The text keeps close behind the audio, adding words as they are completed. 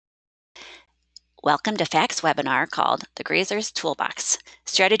Welcome to FACT's webinar called The Graziers Toolbox,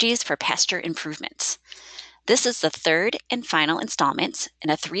 Strategies for Pasture Improvements. This is the third and final installment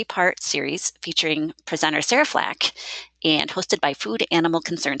in a three-part series featuring presenter Sarah Flack and hosted by Food Animal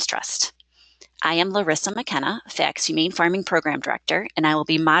Concerns Trust. I am Larissa McKenna, FACT's Humane Farming Program Director, and I will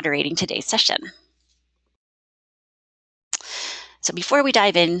be moderating today's session. So before we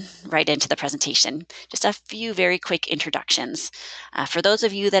dive right into the presentation, just a few very quick introductions. For those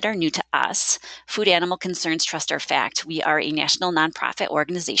of you that are new to us, Food Animal Concerns Trust or FACT, we are a national nonprofit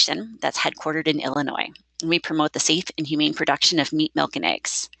organization that's headquartered in Illinois. And we promote the safe and humane production of meat, milk, and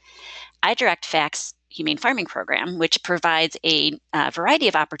eggs. I direct FACT's Humane Farming Program, which provides a variety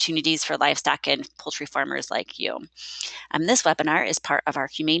of opportunities for livestock and poultry farmers like you. This webinar is part of our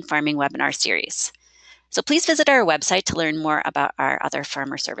Humane Farming webinar series. So please visit our website to learn more about our other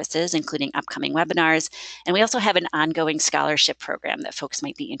farmer services, including upcoming webinars. And we also have an ongoing scholarship program that folks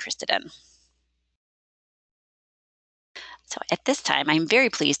might be interested in. So at this time, I'm very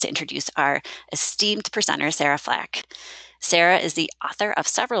pleased to introduce our esteemed presenter, Sarah Flack. Sarah is the author of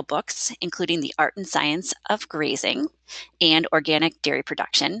several books, including The Art and Science of Grazing and Organic Dairy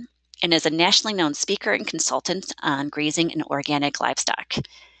Production, and is a nationally known speaker and consultant on grazing and organic livestock.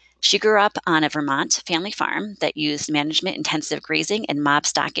 She grew up on a Vermont family farm that used management-intensive grazing and mob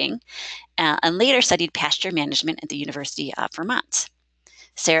stocking, and later studied pasture management at the University of Vermont.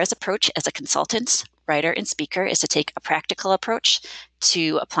 Sarah's approach as a consultant, writer, and speaker is to take a practical approach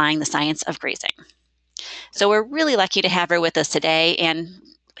to applying the science of grazing. So we're really lucky to have her with us today, and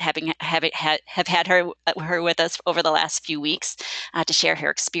have had her with us over the last few weeks to share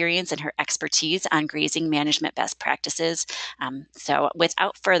her experience and her expertise on grazing management best practices. So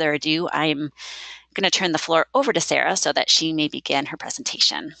without further ado, I'm going to turn the floor over to Sarah so that she may begin her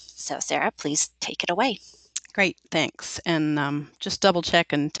presentation. So Sarah, please take it away. Great, thanks. And just double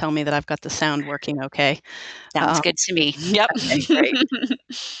check and tell me that I've got the sound working okay. Sounds good to me. Yep. Okay, great.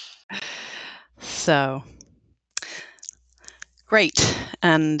 So, great.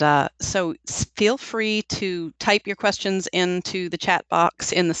 And so feel free to type your questions into the chat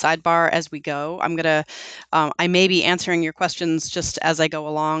box in the sidebar as we go. I may be answering your questions just as I go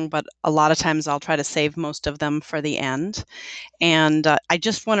along, but a lot of times I'll try to save most of them for the end. And I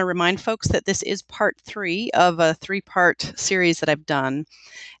just want to remind folks that this is part 3 of a 3-part series that I've done.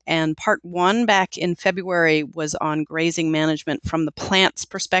 And part 1 back in February was on grazing management from the plant's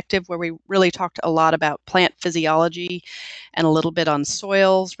perspective, where we really talked a lot about plant physiology and a little bit on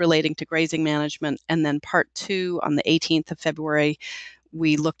soils relating to grazing management. And then part 2 on the 18th of February,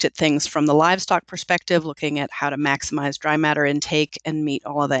 we looked at things from the livestock perspective, looking at how to maximize dry matter intake and meet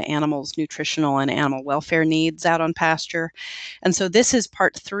all of the animals' nutritional and animal welfare needs out on pasture. And so this is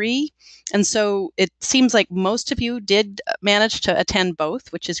part 3. And so it seems like most of you did manage to attend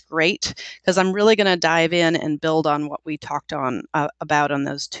both, which is great, because I'm really going to dive in and build on what we talked about on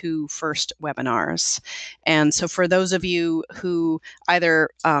those 2 first webinars. And so for those of you who either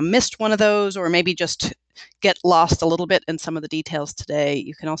missed one of those or maybe just get lost a little bit in some of the details today,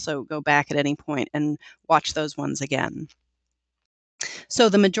 you can also go back at any point and watch those ones again. So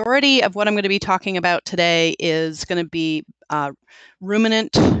the majority of what I'm going to be talking about today is going to be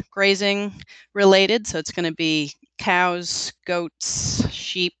ruminant grazing related. So it's going to be cows, goats,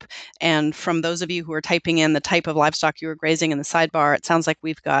 sheep, and from those of you who are typing in the type of livestock you are grazing in the sidebar, it sounds like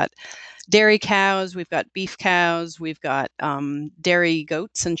we've got dairy cows, we've got beef cows, we've got dairy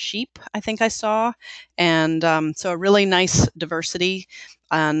goats and sheep, I think I saw. And so a really nice diversity.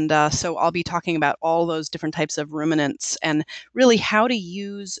 And so I'll be talking about all those different types of ruminants and really how to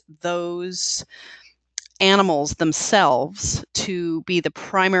use those animals themselves to be the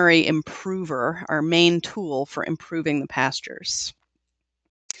primary improver, our main tool for improving the pastures.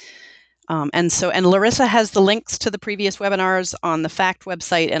 And Larissa has the links to the previous webinars on the FACT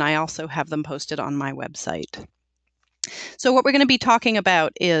website, and I also have them posted on my website. So what we're going to be talking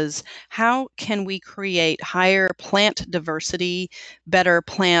about is how can we create higher plant diversity, better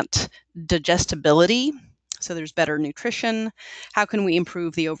plant digestibility, so there's better nutrition. How can we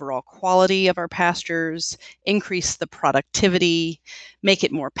improve the overall quality of our pastures, increase the productivity, make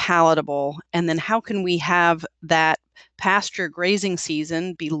it more palatable, and then how can we have that pasture grazing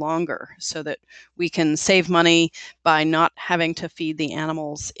season be longer so that we can save money by not having to feed the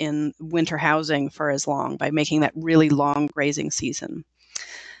animals in winter housing for as long, by making that really long grazing season.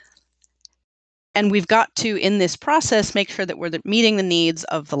 And we've got to, in this process, make sure that we're meeting the needs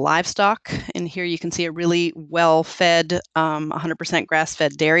of the livestock. And here you can see a really well-fed, 100%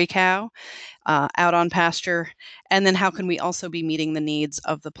 grass-fed dairy cow out on pasture. And then how can we also be meeting the needs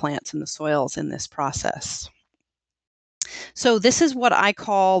of the plants and the soils in this process? So this is what I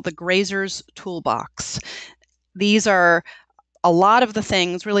call the Graziers Toolbox. These are a lot of the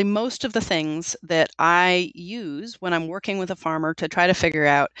things, really most of the things that I use when I'm working with a farmer to try to figure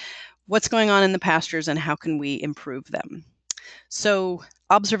out what's going on in the pastures and how can we improve them. So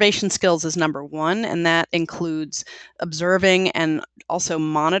observation skills is number one, and that includes observing and also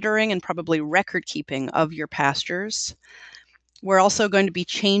monitoring and probably record keeping of your pastures. We're also going to be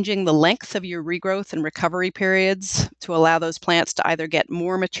changing the length of your regrowth and recovery periods to allow those plants to either get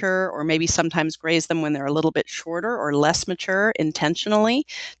more mature or maybe sometimes graze them when they're a little bit shorter or less mature intentionally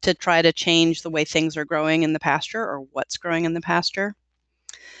to try to change the way things are growing in the pasture or what's growing in the pasture.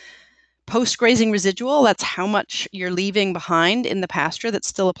 Post-grazing residual, that's how much you're leaving behind in the pasture that's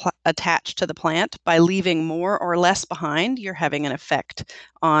still attached to the plant. By leaving more or less behind, you're having an effect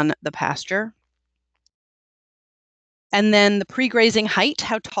on the pasture. And then the pre-grazing height,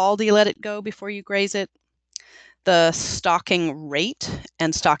 how tall do you let it go before you graze it? The stalking rate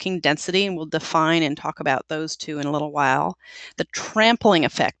and stalking density, and we'll define and talk about those two in a little while. The trampling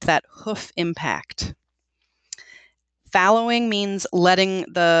effect, that hoof impact. Fallowing means letting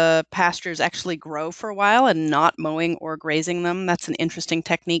the pastures actually grow for a while and not mowing or grazing them. That's an interesting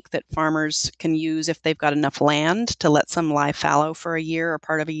technique that farmers can use if they've got enough land to let some lie fallow for a year or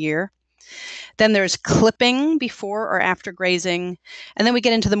part of a year. Then there's clipping before or after grazing. And then we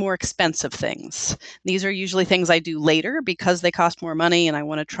get into the more expensive things. These are usually things I do later because they cost more money, and I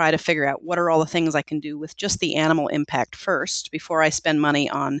want to try to figure out what are all the things I can do with just the animal impact first before I spend money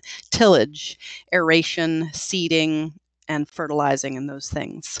on tillage, aeration, seeding, and fertilizing and those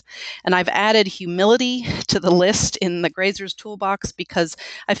things. And I've added humility to the list in the Grazier's Toolbox because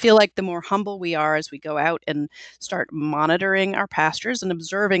I feel like the more humble we are as we go out and start monitoring our pastures and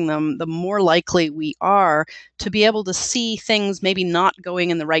observing them, the more likely we are to be able to see things maybe not going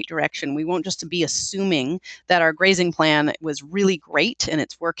in the right direction. We won't just be assuming that our grazing plan was really great and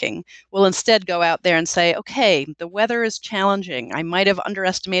it's working. We'll instead go out there and say, okay, the weather is challenging. I might have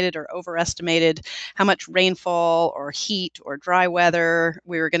underestimated or overestimated how much rainfall or heat or dry weather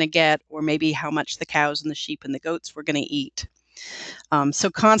we were going to get, or maybe how much the cows and the sheep and the goats were going to eat. So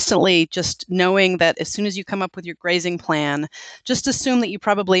constantly just knowing that as soon as you come up with your grazing plan, just assume that you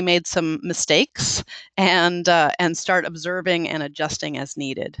probably made some mistakes and start observing and adjusting as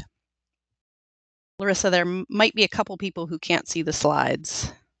needed. Larissa, there might be a couple people who can't see the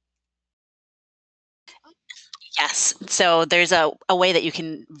slides. Yes. So there's a way that you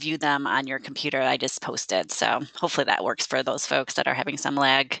can view them on your computer. I just posted. So hopefully that works for those folks that are having some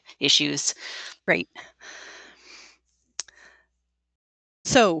lag issues. Great.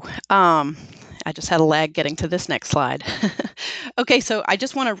 So I just had a lag getting to this next slide. Okay, so I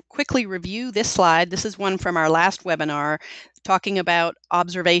just want to quickly review this slide. This is one from our last webinar talking about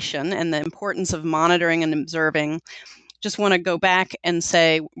observation and the importance of monitoring and observing. Just want to go back and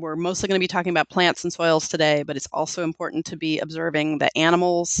say we're mostly going to be talking about plants and soils today, but it's also important to be observing the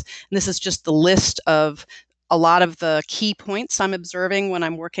animals. And this is just the list of a lot of the key points I'm observing when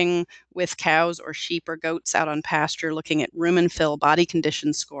I'm working with cows or sheep or goats out on pasture, looking at rumen fill, body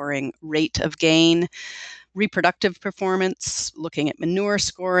condition scoring, rate of gain, reproductive performance, looking at manure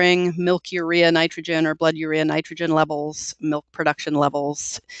scoring, milk urea nitrogen or blood urea nitrogen levels, milk production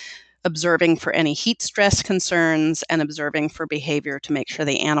levels, observing for any heat stress concerns, and observing for behavior to make sure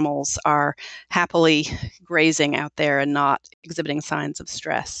the animals are happily grazing out there and not exhibiting signs of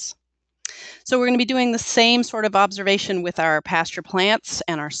stress. So we're going to be doing the same sort of observation with our pasture plants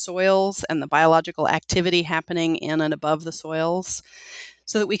and our soils and the biological activity happening in and above the soils,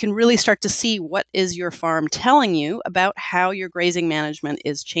 so that we can really start to see what is your farm telling you about how your grazing management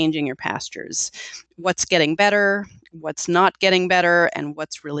is changing your pastures, what's getting better, what's not getting better, and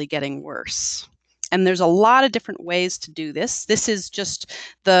what's really getting worse. And there's a lot of different ways to do this. This is just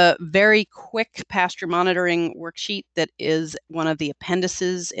the very quick pasture monitoring worksheet that is one of the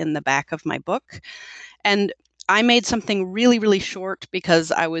appendices in the back of my book. And I made something really, really short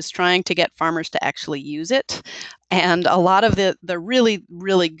because I was trying to get farmers to actually use it. And a lot of the really,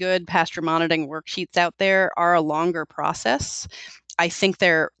 really good pasture monitoring worksheets out there are a longer process. I think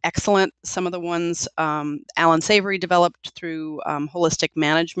they're excellent. Some of the ones Alan Savory developed through Holistic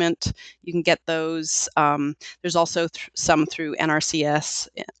Management, you can get those. There's also some through NRCS,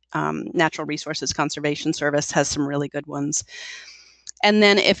 Natural Resources Conservation Service has some really good ones. And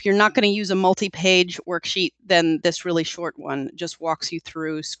then if you're not going to use a multi-page worksheet, then this really short one just walks you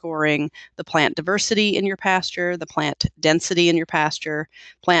through scoring the plant diversity in your pasture, the plant density in your pasture,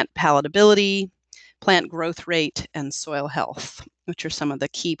 plant palatability, plant growth rate, and soil health, which are some of the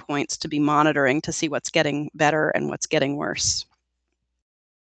key points to be monitoring to see what's getting better and what's getting worse.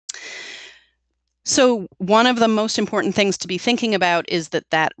 So one of the most important things to be thinking about is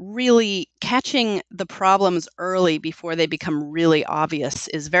that really catching the problems early before they become really obvious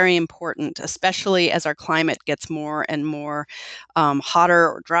is very important, especially as our climate gets more and more hotter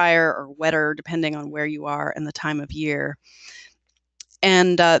or drier or wetter, depending on where you are and the time of year.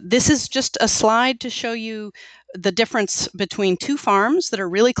 And this is just a slide to show you the difference between two farms that are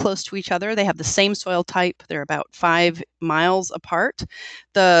really close to each other. They have the same soil type. They're about 5 miles apart.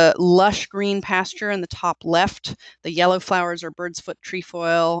 The lush green pasture in the top left, the yellow flowers are bird's foot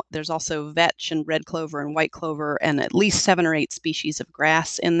trefoil. There's also vetch and red clover and white clover and at least 7 or 8 species of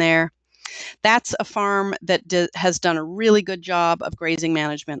grass in there. That's a farm that has done a really good job of grazing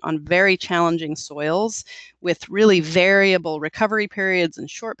management on very challenging soils with really variable recovery periods and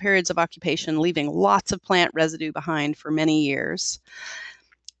short periods of occupation, leaving lots of plant residue behind for many years.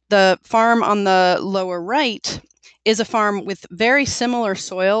 The farm on the lower right is a farm with very similar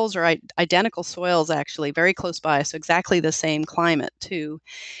soils, or identical soils actually, very close by, so exactly the same climate too.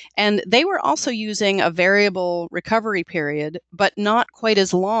 And they were also using a variable recovery period, but not quite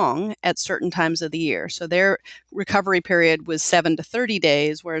as long at certain times of the year. So their recovery period was 7 to 30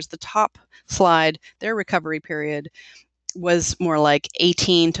 days, whereas the top slide, their recovery period was more like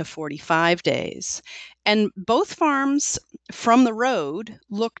 18 to 45 days. And both farms from the road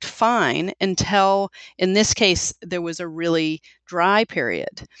looked fine until, in this case, there was a really dry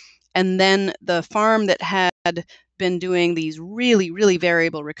period. And then the farm that had been doing these really, really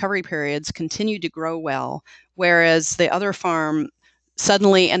variable recovery periods continued to grow well, whereas the other farm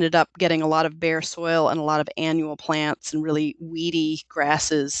suddenly ended up getting a lot of bare soil and a lot of annual plants and really weedy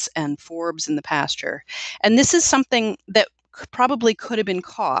grasses and forbs in the pasture. And this is something that probably could have been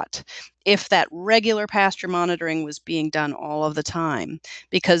caught if that regular pasture monitoring was being done all of the time,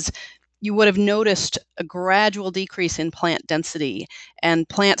 because you would have noticed a gradual decrease in plant density and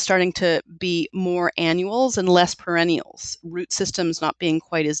plants starting to be more annuals and less perennials, root systems not being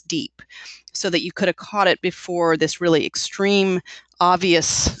quite as deep, so that you could have caught it before this really extreme, obvious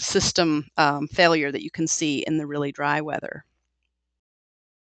system failure that you can see in the really dry weather.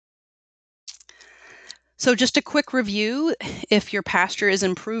 So just a quick review, if your pasture is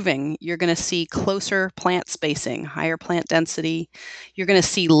improving, you're going to see closer plant spacing, higher plant density. You're going to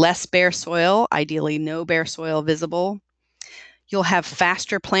see less bare soil, ideally no bare soil visible. You'll have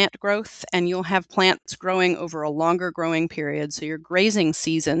faster plant growth, and you'll have plants growing over a longer growing period, so your grazing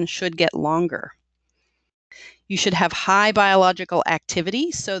season should get longer. You should have high biological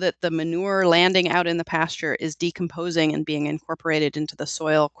activity so that the manure landing out in the pasture is decomposing and being incorporated into the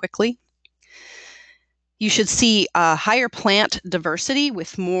soil quickly. You should see a higher plant diversity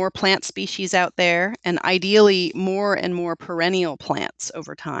with more plant species out there, and ideally more and more perennial plants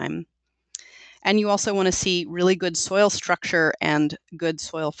over time. And you also want to see really good soil structure and good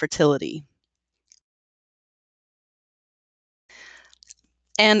soil fertility.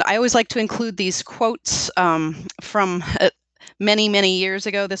 And I always like to include these quotes from many, many years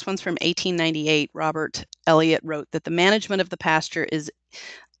ago. This one's from 1898. Robert Elliott wrote that the management of the pasture is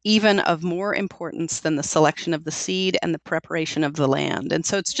even of more importance than the selection of the seed and the preparation of the land. And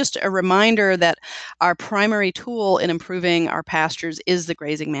so it's just a reminder that our primary tool in improving our pastures is the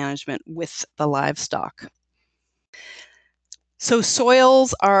grazing management with the livestock. So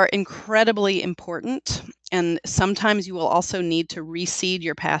soils are incredibly important, and sometimes you will also need to reseed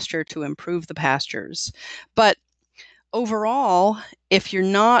your pasture to improve the pastures. But overall, if you're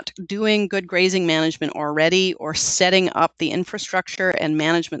not doing good grazing management already or setting up the infrastructure and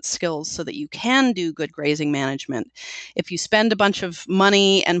management skills so that you can do good grazing management, if you spend a bunch of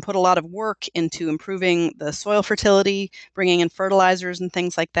money and put a lot of work into improving the soil fertility, bringing in fertilizers and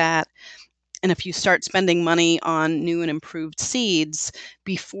things like that, and if you start spending money on new and improved seeds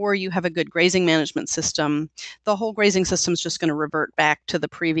before you have a good grazing management system, the whole grazing system is just going to revert back to the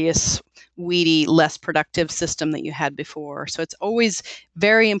previous weedy, less productive system that you had before. So it's always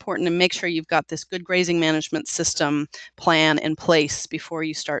very important to make sure you've got this good grazing management system plan in place before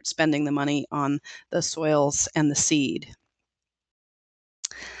you start spending the money on the soils and the seed.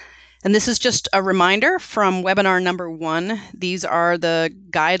 And this is just a reminder from webinar number 1. These are the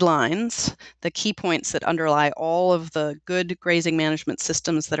guidelines, the key points that underlie all of the good grazing management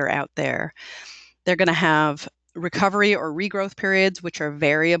systems that are out there. They're going to have recovery or regrowth periods, which are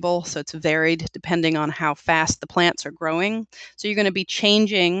variable. So it's varied depending on how fast the plants are growing. So you're going to be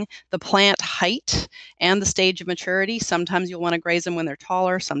changing the plant height and the stage of maturity. Sometimes you'll want to graze them when they're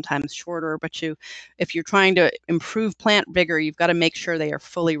taller, sometimes shorter, but if you're trying to improve plant vigor, you've got to make sure they are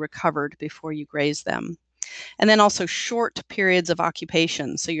fully recovered before you graze them. And then also short periods of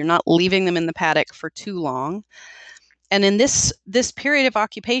occupation. So you're not leaving them in the paddock for too long. And in this period of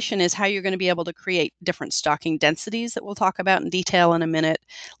occupation is how you're going to be able to create different stocking densities that we'll talk about in detail in a minute,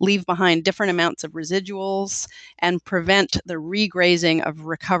 leave behind different amounts of residuals, and prevent the regrazing of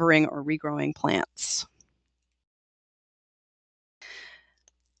recovering or regrowing plants.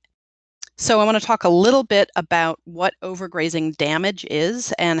 So I want to talk a little bit about what overgrazing damage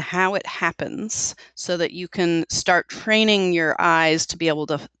is and how it happens so that you can start training your eyes to be able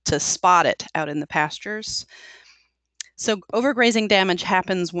to spot it out in the pastures. So overgrazing damage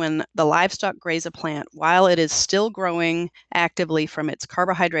happens when the livestock graze a plant while it is still growing actively from its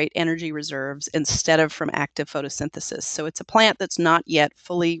carbohydrate energy reserves instead of from active photosynthesis. So it's a plant that's not yet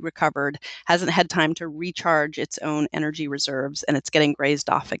fully recovered, hasn't had time to recharge its own energy reserves, and it's getting grazed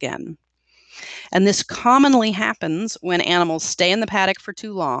off again. And this commonly happens when animals stay in the paddock for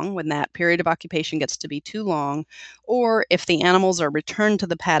too long, when that period of occupation gets to be too long, or if the animals are returned to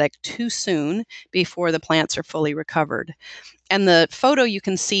the paddock too soon before the plants are fully recovered. And the photo you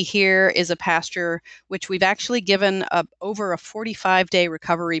can see here is a pasture which we've actually given over a 45-day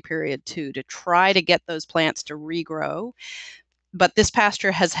recovery period to try to get those plants to regrow. But this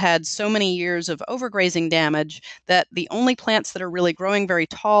pasture has had so many years of overgrazing damage that the only plants that are really growing very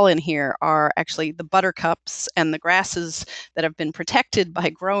tall in here are actually the buttercups and the grasses that have been protected by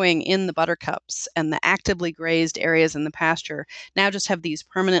growing in the buttercups. And the actively grazed areas in the pasture now just have these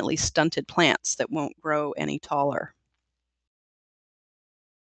permanently stunted plants that won't grow any taller.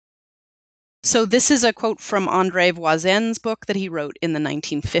 So this is a quote from André Voisin's book that he wrote in the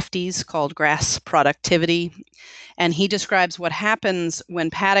 1950s called Grass Productivity. And he describes what happens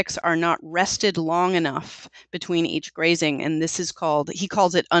when paddocks are not rested long enough between each grazing. And this is he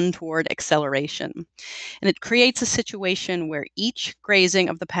calls it untoward acceleration. And it creates a situation where each grazing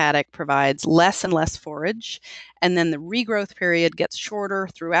of the paddock provides less and less forage. And then the regrowth period gets shorter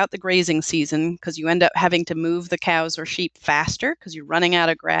throughout the grazing season because you end up having to move the cows or sheep faster because you're running out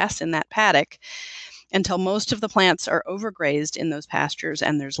of grass in that paddock until most of the plants are overgrazed in those pastures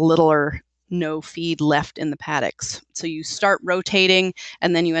and there's little or no feed left in the paddocks. So you start rotating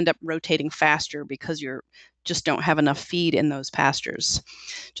and then you end up rotating faster because you just don't have enough feed in those pastures,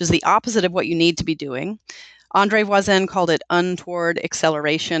 which is the opposite of what you need to be doing. André Voisin called it untoward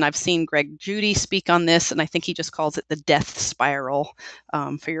acceleration. I've seen Greg Judy speak on this, and I think he just calls it the death spiral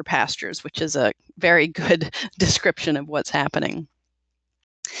for your pastures, which is a very good description of what's happening.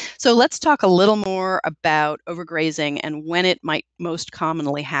 So let's talk a little more about overgrazing and when it might most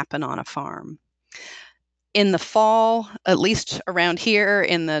commonly happen on a farm. In the fall, at least around here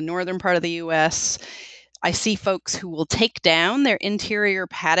in the northern part of the US, I see folks who will take down their interior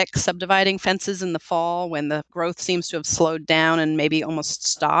paddock subdividing fences in the fall when the growth seems to have slowed down and maybe almost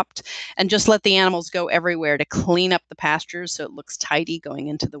stopped, and just let the animals go everywhere to clean up the pastures so it looks tidy going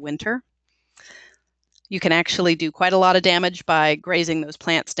into the winter. You can actually do quite a lot of damage by grazing those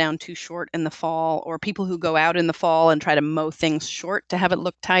plants down too short in the fall, or people who go out in the fall and try to mow things short to have it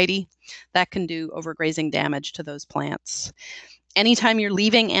look tidy. That can do overgrazing damage to those plants. Anytime you're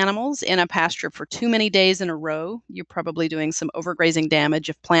leaving animals in a pasture for too many days in a row, you're probably doing some overgrazing damage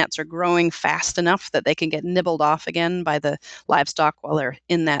if plants are growing fast enough that they can get nibbled off again by the livestock while they're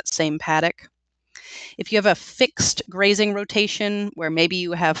in that same paddock. If you have a fixed grazing rotation where maybe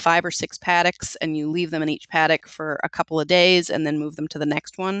you have 5 or 6 paddocks and you leave them in each paddock for a couple of days and then move them to the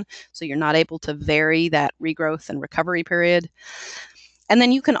next one, so you're not able to vary that regrowth and recovery period. And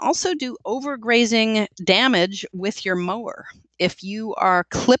then you can also do overgrazing damage with your mower. If you are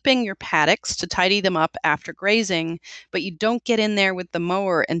clipping your paddocks to tidy them up after grazing, but you don't get in there with the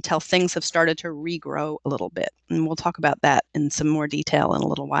mower until things have started to regrow a little bit. And we'll talk about that in some more detail in a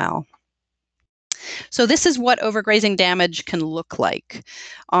little while. So this is what overgrazing damage can look like.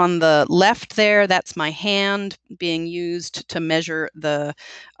 On the left there, that's my hand being used to measure the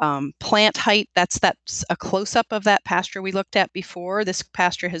plant height. That's a close-up of that pasture we looked at before. This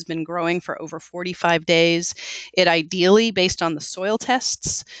pasture has been growing for over 45 days. It ideally, based on the soil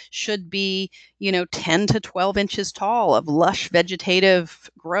tests, should be 10 to 12 inches tall of lush vegetative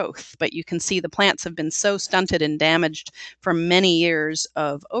growth. But you can see the plants have been so stunted and damaged from many years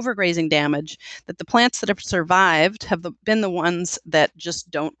of overgrazing damage that the plants that have survived have been the ones that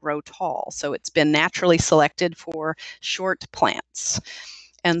just don't grow tall. So it's been naturally selected for short plants.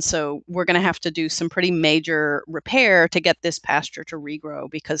 And so we're going to have to do some pretty major repair to get this pasture to regrow,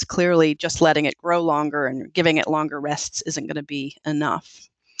 because clearly just letting it grow longer and giving it longer rests isn't going to be enough.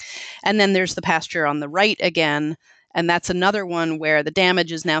 And then there's the pasture on the right again. And that's another one where the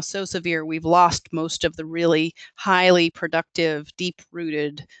damage is now so severe, we've lost most of the really highly productive,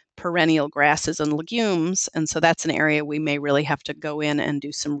 deep-rooted perennial grasses and legumes. And so that's an area we may really have to go in and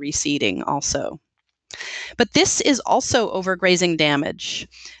do some reseeding also. But this is also overgrazing damage.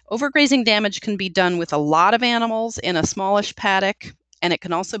 Overgrazing damage can be done with a lot of animals in a smallish paddock, and it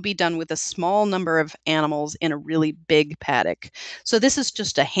can also be done with a small number of animals in a really big paddock. So this is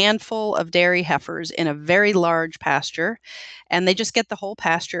just a handful of dairy heifers in a very large pasture, and they just get the whole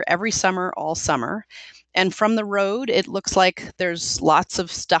pasture every summer, all summer. And from the road, it looks like there's lots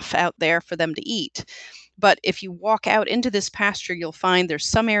of stuff out there for them to eat. But if you walk out into this pasture, you'll find there's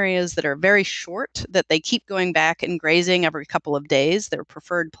some areas that are very short that they keep going back and grazing every couple of days. They're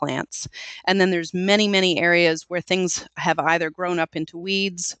preferred plants. And then there's many, many areas where things have either grown up into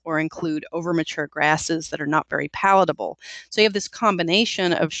weeds or include overmature grasses that are not very palatable. So you have this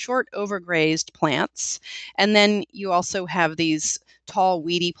combination of short overgrazed plants. And then you also have these tall,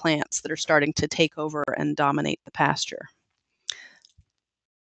 weedy plants that are starting to take over and dominate the pasture.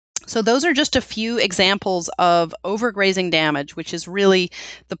 So those are just a few examples of overgrazing damage, which is really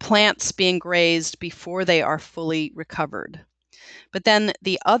the plants being grazed before they are fully recovered. But then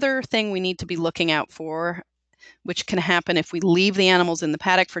the other thing we need to be looking out for, which can happen if we leave the animals in the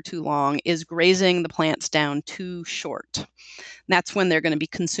paddock for too long, is grazing the plants down too short. That's when they're going to be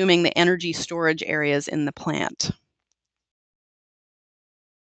consuming the energy storage areas in the plant.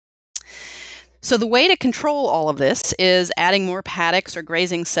 So the way to control all of this is adding more paddocks or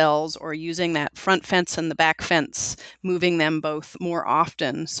grazing cells, or using that front fence and the back fence, moving them both more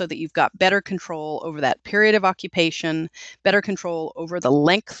often so that you've got better control over that period of occupation, better control over the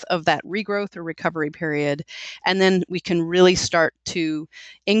length of that regrowth or recovery period. And then we can really start to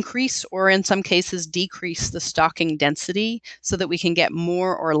increase, or in some cases decrease, the stocking density so that we can get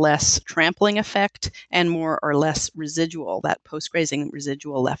more or less trampling effect and more or less residual, that post-grazing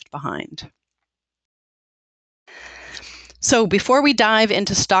residual left behind. So before we dive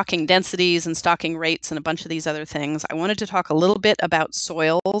into stocking densities and stocking rates and a bunch of these other things, I wanted to talk a little bit about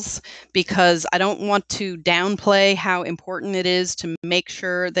soils, because I don't want to downplay how important it is to make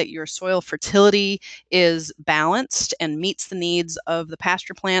sure that your soil fertility is balanced and meets the needs of the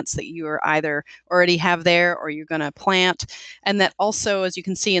pasture plants that you are either already have there or you're going to plant. And that also, as you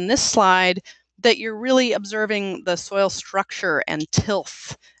can see in this slide, that you're really observing the soil structure and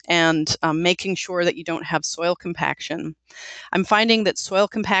tilth, and making sure that you don't have soil compaction. I'm finding that soil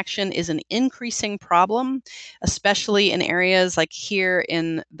compaction is an increasing problem, especially in areas like here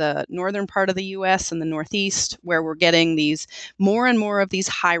in the northern part of the US and the Northeast, where we're getting these more and more of these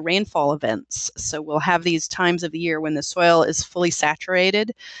high rainfall events. So we'll have these times of the year when the soil is fully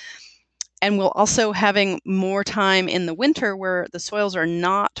saturated. And we'll also having more time in the winter where the soils are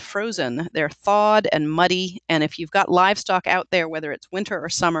not frozen. They're thawed and muddy. And if you've got livestock out there, whether it's winter or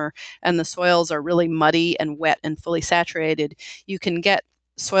summer, and the soils are really muddy and wet and fully saturated, you can get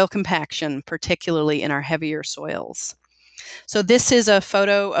soil compaction, particularly in our heavier soils. So this is a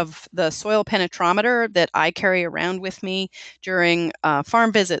photo of the soil penetrometer that I carry around with me during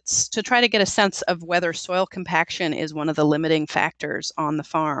farm visits to try to get a sense of whether soil compaction is one of the limiting factors on the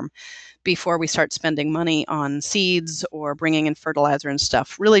farm before we start spending money on seeds or bringing in fertilizer and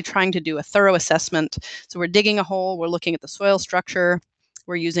stuff, really trying to do a thorough assessment. So we're digging a hole, we're looking at the soil structure,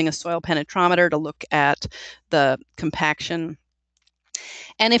 we're using a soil penetrometer to look at the compaction.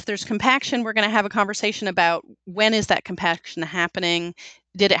 And if there's compaction, we're going to have a conversation about when is that compaction happening?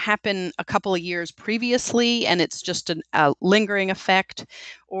 Did it happen a couple of years previously and it's just a lingering effect?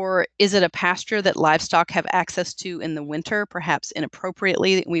 Or is it a pasture that livestock have access to in the winter, perhaps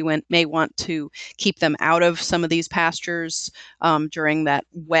inappropriately? We may want to keep them out of some of these pastures during that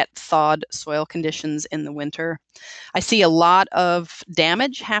wet, thawed soil conditions in the winter. I see a lot of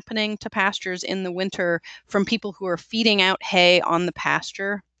damage happening to pastures in the winter from people who are feeding out hay on the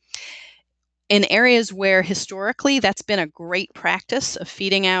pasture. In areas where historically that's been a great practice of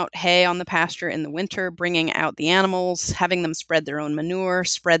feeding out hay on the pasture in the winter, bringing out the animals, having them spread their own manure,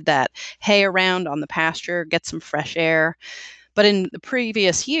 spread that hay around on the pasture, get some fresh air. But in the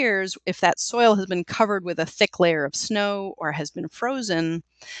previous years, if that soil has been covered with a thick layer of snow or has been frozen,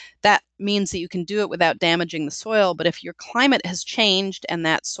 that means that you can do it without damaging the soil. But if your climate has changed and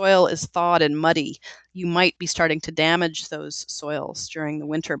that soil is thawed and muddy, you might be starting to damage those soils during the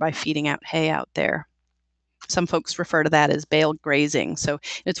winter by feeding out hay out there. Some folks refer to that as bale grazing. So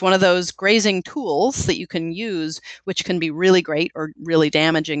it's one of those grazing tools that you can use, which can be really great or really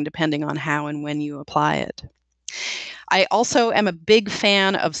damaging depending on how and when you apply it. I also am a big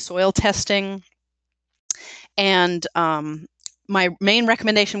fan of soil testing. And my main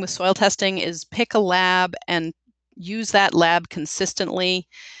recommendation with soil testing is pick a lab and use that lab consistently.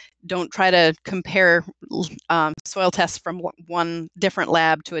 don't try to compare soil tests from one different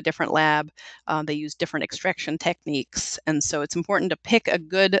lab to a different lab. They use different extraction techniques. And so it's important to pick a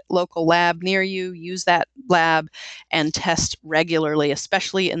good local lab near you, use that lab, and test regularly,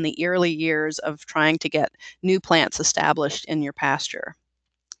 especially in the early years of trying to get new plants established in your pasture.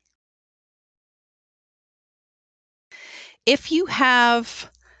 If you have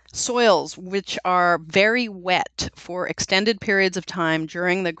soils which are very wet for extended periods of time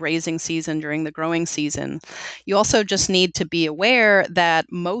during the grazing season, during the growing season, you also just need to be aware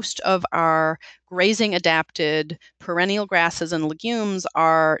that most of our grazing adapted perennial grasses and legumes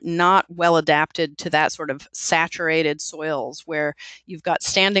are not well adapted to that sort of saturated soils where you've got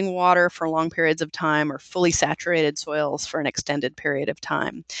standing water for long periods of time or fully saturated soils for an extended period of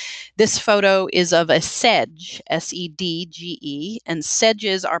time. This photo is of a sedge, S-E-D-G-E, and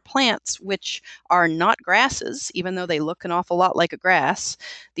sedges are plants which are not grasses, even though they look an awful lot like a grass.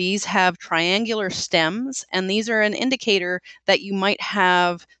 These have triangular stems, and these are an indicator that you might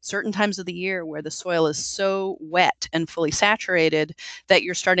have certain times of the year where the soil is so wet and fully saturated that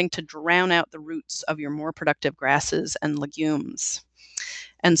you're starting to drown out the roots of your more productive grasses and legumes.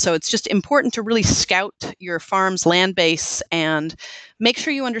 And so it's just important to really scout your farm's land base and make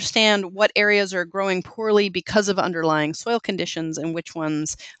sure you understand what areas are growing poorly because of underlying soil conditions and which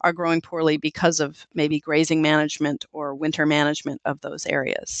ones are growing poorly because of maybe grazing management or winter management of those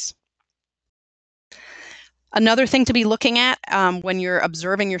areas. Another thing to be looking at when you're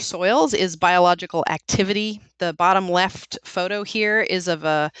observing your soils is biological activity. The bottom left photo here is of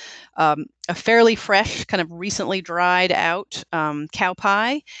a fairly fresh, kind of recently dried out cow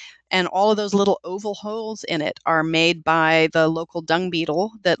pie. And all of those little oval holes in it are made by the local dung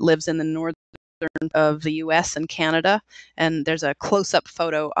beetle that lives in the northern of the US and Canada. And there's a close-up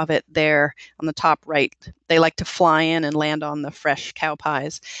photo of it there on the top right. They like to fly in and land on the fresh cow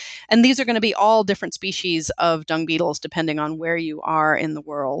pies. And these are going to be all different species of dung beetles depending on where you are in the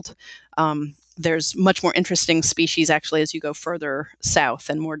world. There's much more interesting species actually as you go further south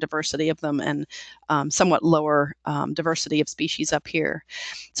and more diversity of them and somewhat lower diversity of species up here.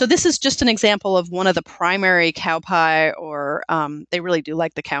 So this is just an example of one of the primary cow pie, or they really do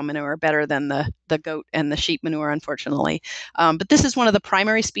like the cow manure better than the goat and the sheep manure, unfortunately. But this is one of the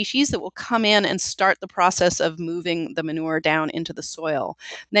primary species that will come in and start the process of moving the manure down into the soil.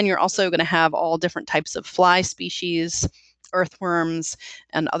 Then you're also going to have all different types of fly species, earthworms,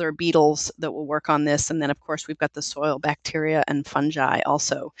 and other beetles that will work on this. And then, of course, we've got the soil bacteria and fungi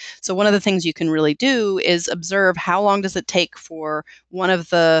also. So one of the things you can really do is observe how long does it take for one of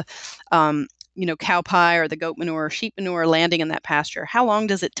the cow pie or the goat manure or sheep manure landing in that pasture. How long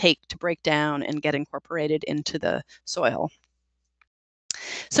does it take to break down and get incorporated into the soil?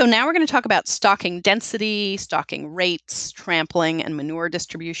 So now we're going to talk about stocking density, stocking rates, trampling, and manure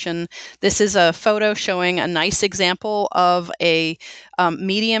distribution. This is a photo showing a nice example of a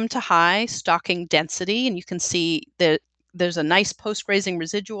medium to high stocking density, and you can see that there's a nice post-grazing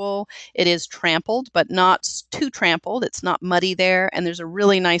residual. It is trampled, but not too trampled. It's not muddy there, and there's a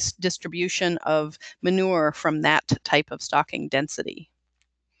really nice distribution of manure from that type of stocking density.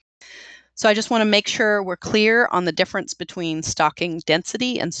 So I just want to make sure we're clear on the difference between stocking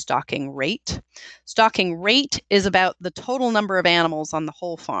density and stocking rate. Stocking rate is about the total number of animals on the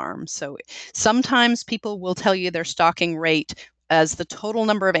whole farm. So sometimes people will tell you their stocking rate as the total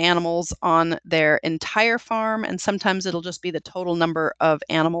number of animals on their entire farm, and sometimes it'll just be the total number of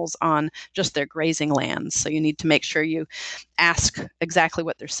animals on just their grazing lands. So you need to make sure you ask exactly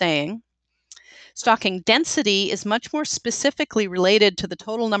what they're saying. Stocking density is much more specifically related to the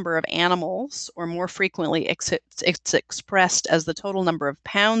total number of animals, or more frequently, it's expressed as the total number of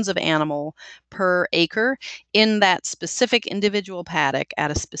pounds of animal per acre in that specific individual paddock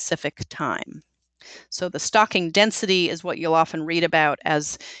at a specific time. So the stocking density is what you'll often read about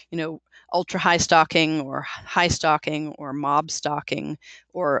as, ultra high stocking or high stocking or mob stocking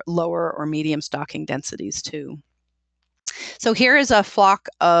or lower or medium stocking densities too. So here is a flock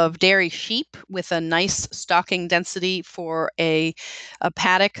of dairy sheep with a nice stocking density for a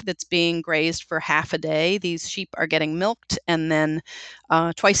paddock that's being grazed for half a day. These sheep are getting milked and then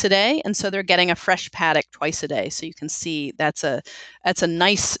twice a day, and so they're getting a fresh paddock twice a day. So you can see that's a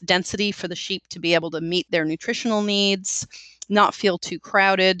nice density for the sheep to be able to meet their nutritional needs, not feel too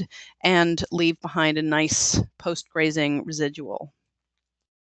crowded, and leave behind a nice post-grazing residual.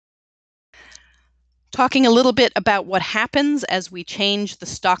 Talking a little bit about what happens as we change the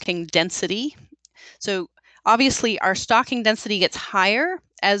stocking density. So obviously our stocking density gets higher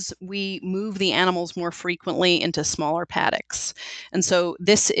as we move the animals more frequently into smaller paddocks. And so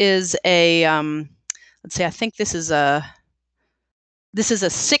this is a, let's see, I think this is a This is a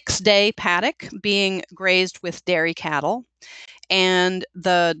 6-day paddock being grazed with dairy cattle. And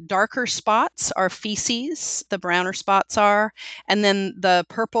the darker spots are feces, the browner spots are, and then the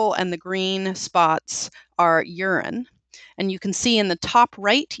purple and the green spots are urine. And you can see in the top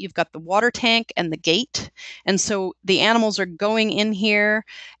right, you've got the water tank and the gate. And so the animals are going in here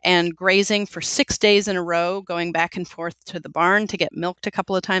and grazing for 6 days in a row, going back and forth to the barn to get milked a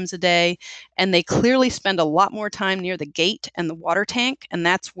couple of times a day. And they clearly spend a lot more time near the gate and the water tank. And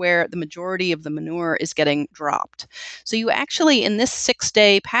that's where the majority of the manure is getting dropped. So you actually, in this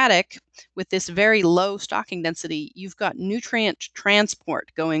 6-day paddock, with this very low stocking density, you've got nutrient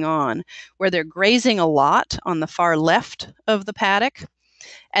transport going on where they're grazing a lot on the far left of the paddock.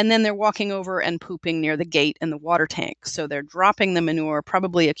 And then they're walking over and pooping near the gate and the water tank. So they're dropping the manure,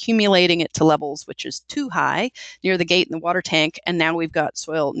 probably accumulating it to levels which is too high near the gate and the water tank. And now we've got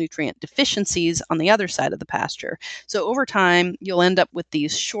soil nutrient deficiencies on the other side of the pasture. So over time, you'll end up with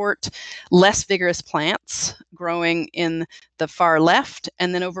these short, less vigorous plants growing in the far left.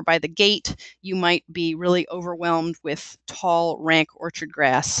 And then over by the gate, you might be really overwhelmed with tall, rank orchard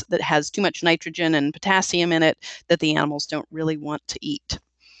grass that has too much nitrogen and potassium in it that the animals don't really want to eat.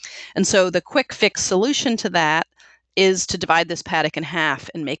 And so the quick fix solution to that is to divide this paddock in half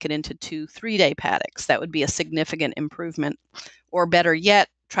and make it into 2 3-day paddocks. That would be a significant improvement. Or better yet,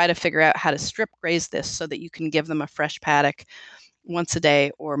 try to figure out how to strip graze this so that you can give them a fresh paddock once a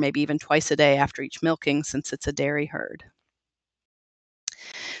day or maybe even twice a day after each milking, since it's a dairy herd.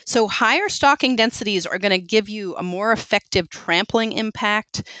 So higher stocking densities are going to give you a more effective trampling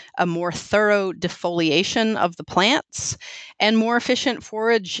impact, a more thorough defoliation of the plants, and more efficient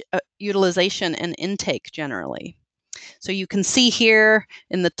forage utilization and intake generally. So you can see here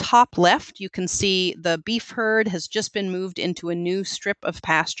in the top left, you can see the beef herd has just been moved into a new strip of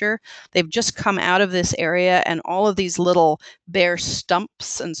pasture. They've just come out of this area, and all of these little bare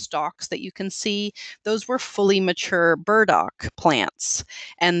stumps and stalks that you can see, those were fully mature burdock plants.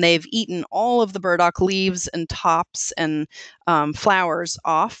 And they've eaten all of the burdock leaves and tops and flowers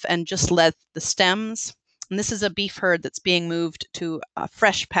off and just left the stems. And this is a beef herd that's being moved to a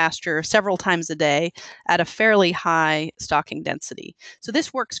fresh pasture several times a day at a fairly high stocking density. So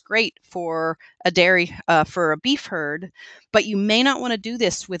this works great for for a beef herd, but you may not want to do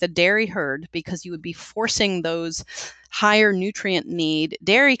this with a dairy herd because you would be forcing those higher nutrient need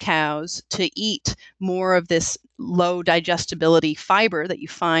dairy cows to eat more of this low digestibility fiber that you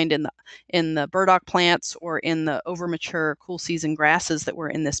find in the burdock plants or in the overmature cool season grasses that were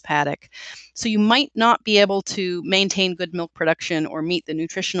in this paddock. So you might not be able to maintain good milk production or meet the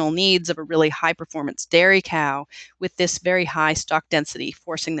nutritional needs of a really high performance dairy cow with this very high stock density,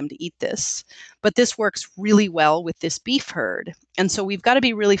 forcing them to eat this. But this works really well with this beef herd. And so we've got to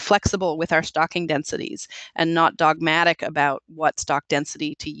be really flexible with our stocking densities and not dogmatic about what stock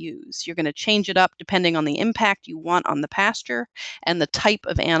density to use. You're going to change it up depending on the impact you want on the pasture and the type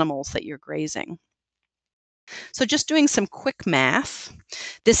of animals that you're grazing. So just doing some quick math,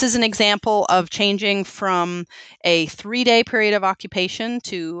 this is an example of changing from a 3-day period of occupation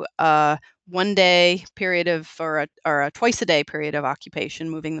to a 1-day period of, or a twice a day period of occupation,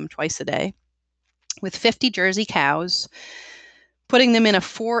 moving them twice a day with 50 Jersey cows, putting them in a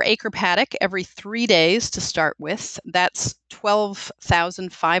 4-acre paddock every 3 days to start with. That's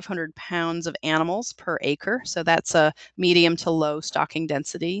 12,500 pounds of animals per acre. So that's a medium to low stocking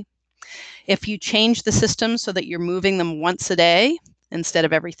density. If you change the system so that you're moving them once a day instead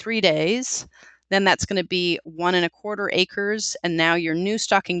of every 3 days, then that's going to be 1.25 acres. And now your new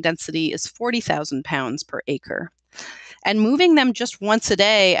stocking density is 40,000 pounds per acre. And moving them just once a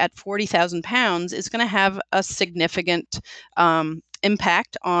day at 40,000 pounds is going to have a significant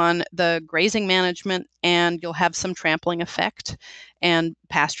impact on the grazing management, and you'll have some trampling effect, and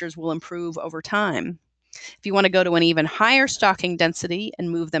pastures will improve over time. If you want to go to an even higher stocking density and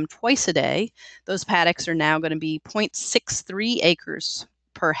move them twice a day, those paddocks are now going to be 0.63 acres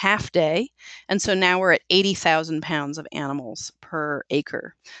per half day. And so now we're at 80,000 pounds of animals per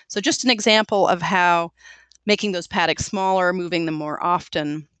acre. So just an example of how making those paddocks smaller, moving them more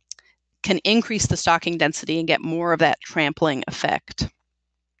often, can increase the stocking density and get more of that trampling effect.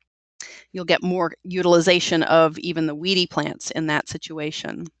 You'll get more utilization of even the weedy plants in that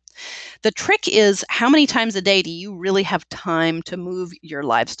situation. The trick is, how many times a day do you really have time to move your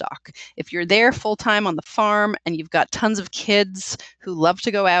livestock? If you're there full time on the farm and you've got tons of kids who love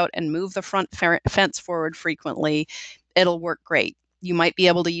to go out and move the front fence forward frequently, it'll work great. You might be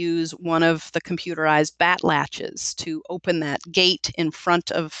able to use one of the computerized bat latches to open that gate in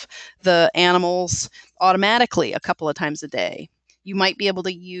front of the animals automatically a couple of times a day. You might be able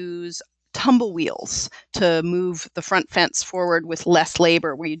to use tumble wheels to move the front fence forward with less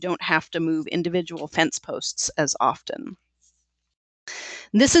labor, where you don't have to move individual fence posts as often.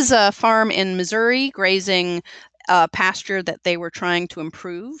 This is a farm in Missouri grazing pasture that they were trying to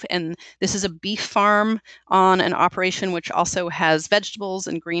improve. And this is a beef farm on an operation which also has vegetables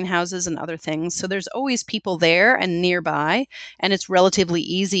and greenhouses and other things. So there's always people there and nearby. And it's relatively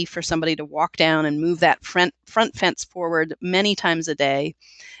easy for somebody to walk down and move that front fence forward many times a day,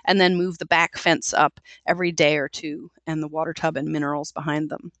 and then move the back fence up every day or two, and the water tub and minerals behind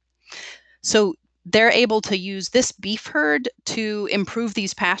them. So they're able to use this beef herd to improve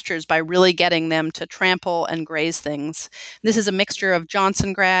these pastures by really getting them to trample and graze things. This is a mixture of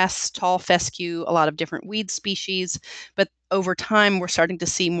Johnson grass, tall fescue, a lot of different weed species, but over time we're starting to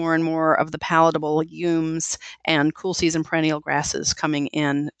see more and more of the palatable legumes and cool season perennial grasses coming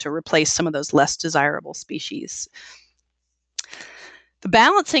in to replace some of those less desirable species. The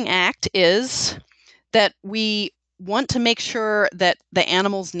balancing act is that we want to make sure that the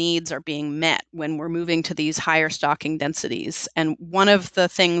animals' needs are being met when we're moving to these higher stocking densities. And one of the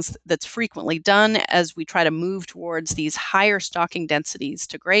things that's frequently done as we try to move towards these higher stocking densities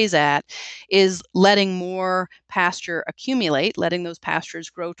to graze at is letting more pasture accumulate, letting those pastures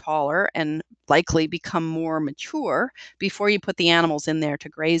grow taller and likely become more mature before you put the animals in there to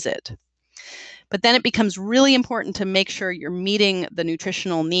graze it. But then it becomes really important to make sure you're meeting the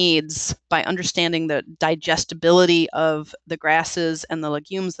nutritional needs by understanding the digestibility of the grasses and the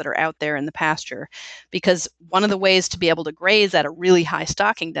legumes that are out there in the pasture. Because one of the ways to be able to graze at a really high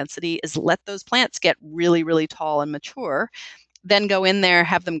stocking density is let those plants get really, really tall and mature, then go in there,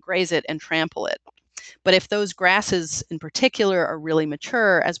 have them graze it and trample it. But if those grasses in particular are really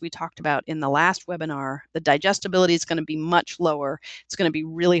mature, as we talked about in the last webinar, the digestibility is going to be much lower. It's going to be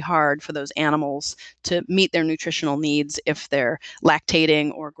really hard for those animals to meet their nutritional needs if they're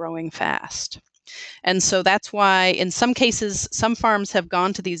lactating or growing fast. And so that's why in some cases, some farms have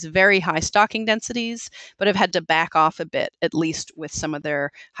gone to these very high stocking densities, but have had to back off a bit, at least with some of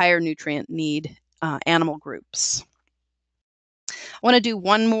their higher nutrient need animal groups. I want to do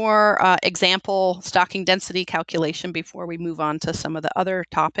one more example stocking density calculation before we move on to some of the other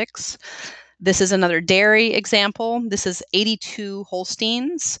topics. This is another dairy example. This is 82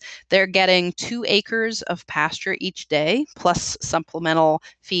 Holsteins. They're getting 2 acres of pasture each day, plus supplemental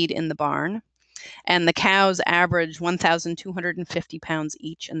feed in the barn. And the cows average 1,250 pounds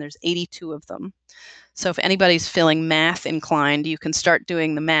each, and there's 82 of them. So if anybody's feeling math inclined, you can start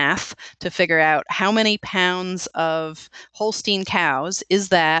doing the math to figure out how many pounds of Holstein cows is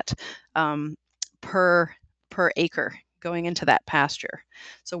that per acre going into that pasture.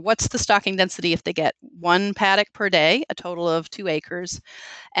 So what's the stocking density if they get 1 paddock per day, a total of 2 acres?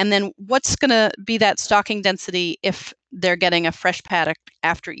 And then what's going to be that stocking density if they're getting a fresh paddock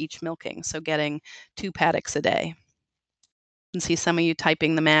after each milking, so getting 2 paddocks a day? You can see some of you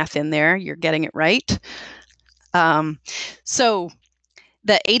typing the math in there. You're getting it right. So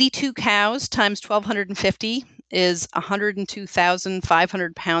the 82 cows times 1,250 is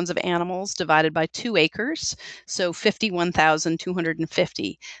 102,500 pounds of animals divided by 2 acres, so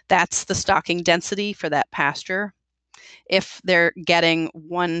 51,250. That's the stocking density for that pasture if they're getting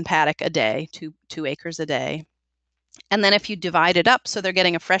 1 paddock a day, 2 acres a day. And then if you divide it up, so they're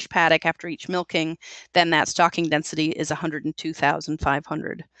getting a fresh paddock after each milking, then that stocking density is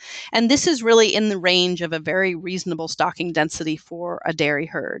 102,500. And this is really in the range of a very reasonable stocking density for a dairy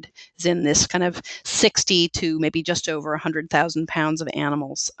herd. It's in this kind of 60 to maybe just over 100,000 pounds of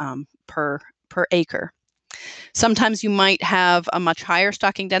animals per acre. Sometimes you might have a much higher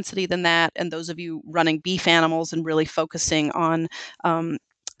stocking density than that. And those of you running beef animals and really focusing on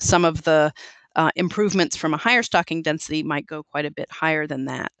some of the improvements from a higher stocking density might go quite a bit higher than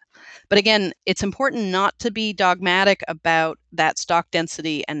that. But again, it's important not to be dogmatic about that stock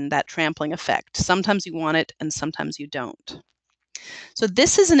density and that trampling effect. Sometimes you want it and sometimes you don't. So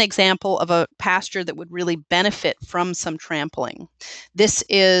this is an example of a pasture that would really benefit from some trampling. This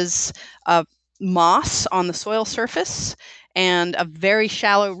is a moss on the soil surface and a very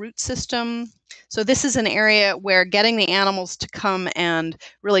shallow root system. So this is an area where getting the animals to come and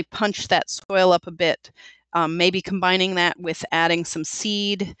really punch that soil up a bit, maybe combining that with adding some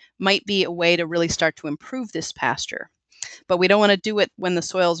seed might be a way to really start to improve this pasture. But we don't want to do it when the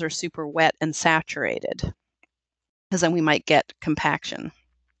soils are super wet and saturated, because then we might get compaction.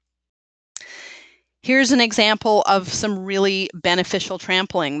 Here's an example of some really beneficial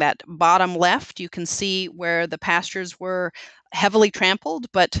trampling. That bottom left, you can see where the pastures were heavily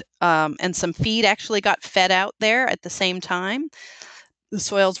trampled, but and some feed actually got fed out there at the same time. The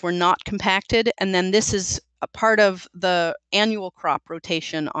soils were not compacted. And then this is a part of the annual crop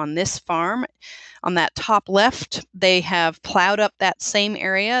rotation on this farm. On that top left, they have plowed up that same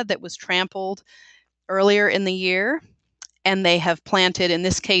area that was trampled earlier in the year, and they have planted, in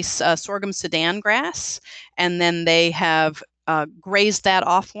this case, sorghum Sudan grass, and then they have grazed that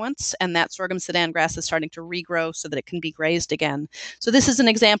off once, and that sorghum Sudan grass is starting to regrow so that it can be grazed again. So this is an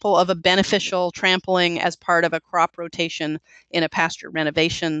example of a beneficial trampling as part of a crop rotation in a pasture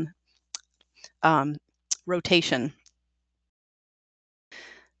renovation rotation.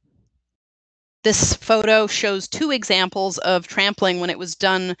 This photo shows two examples of trampling when it was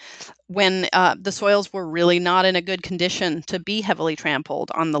done when the soils were really not in a good condition to be heavily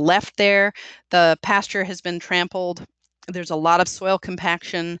trampled. On the left there, the pasture has been trampled. There's a lot of soil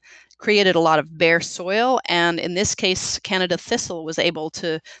compaction, created a lot of bare soil, and in this case, Canada thistle was able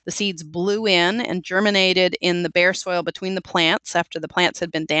to, the seeds blew in and germinated in the bare soil between the plants after the plants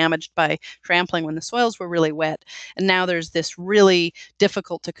had been damaged by trampling when the soils were really wet. And now there's this really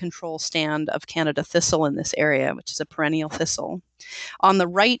difficult to control stand of Canada thistle in this area, which is a perennial thistle. On the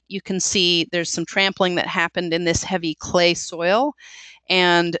right, you can see there's some trampling that happened in this heavy clay soil,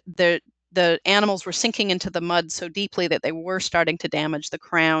 and the animals were sinking into the mud so deeply that they were starting to damage the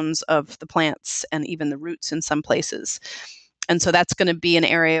crowns of the plants and even the roots in some places. And so that's going to be an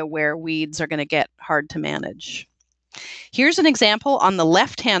area where weeds are going to get hard to manage. Here's an example on the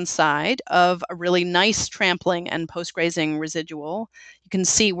left-hand side of a really nice trampling and post-grazing residual. You can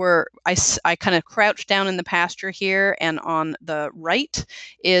see where I kind of crouched down in the pasture here, and on the right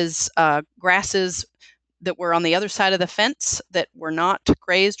is grasses that were on the other side of the fence that were not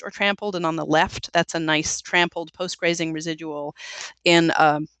grazed or trampled, and on the left, that's a nice trampled post-grazing residual in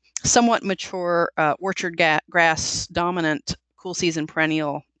a somewhat mature orchard grass dominant cool season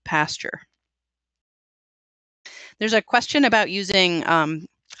perennial pasture. There's a question about using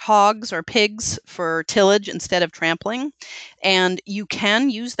hogs or pigs for tillage instead of trampling, and you can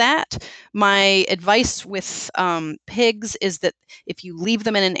use that. My advice with pigs is that if you leave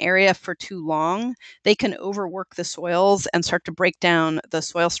them in an area for too long, they can overwork the soils and start to break down the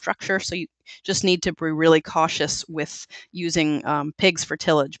soil structure. So you just need to be really cautious with using pigs for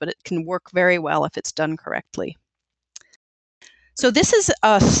tillage, but it can work very well if it's done correctly. So this is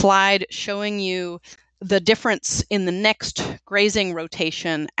a slide showing you the difference in the next grazing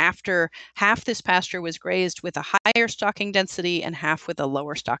rotation after half this pasture was grazed with a higher stocking density and half with a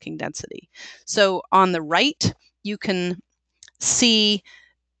lower stocking density. So on the right, you can see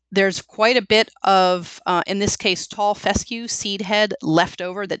there's quite a bit of, in this case, tall fescue seed head left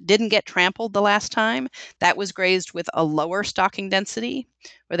over that didn't get trampled the last time. That was grazed with a lower stocking density,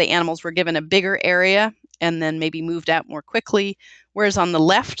 where the animals were given a bigger area and then maybe moved out more quickly. Whereas on the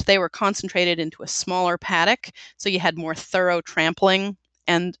left, they were concentrated into a smaller paddock, so you had more thorough trampling,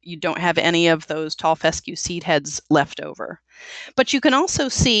 and you don't have any of those tall fescue seed heads left over. But you can also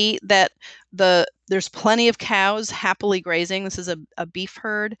see that there's plenty of cows happily grazing. This is a beef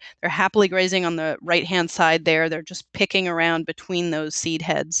herd. They're happily grazing on the right-hand side there. They're just picking around between those seed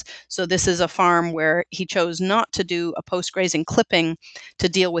heads. So this is a farm where he chose not to do a post-grazing clipping to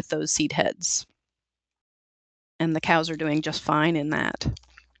deal with those seed heads. And the cows are doing just fine in that.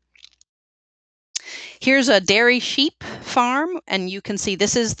 Here's a dairy sheep farm, and you can see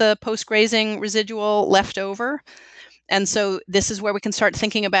this is the post-grazing residual left over. And so this is where we can start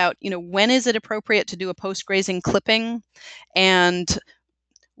thinking about, when is it appropriate to do a post-grazing clipping, and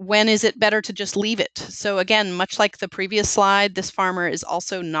when is it better to just leave it? So again, much like the previous slide, this farmer is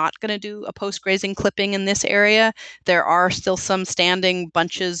also not going to do a post-grazing clipping in this area. There are still some standing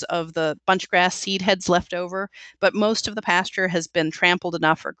bunches of the bunchgrass seed heads left over, but most of the pasture has been trampled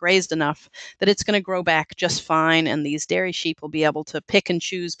enough or grazed enough that it's going to grow back just fine, and these dairy sheep will be able to pick and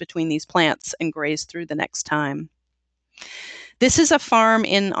choose between these plants and graze through the next time. This is a farm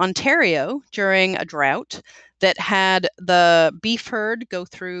in Ontario during a drought that had the beef herd go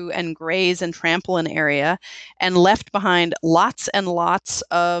through and graze and trample an area and left behind lots and lots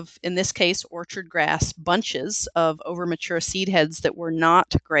of, in this case, orchard grass bunches of overmature seed heads that were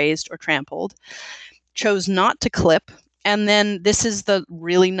not grazed or trampled, chose not to clip. And then this is the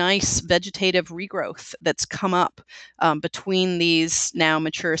really nice vegetative regrowth that's come up between these now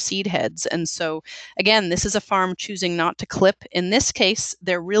mature seed heads. And so, again, this is a farm choosing not to clip. In this case,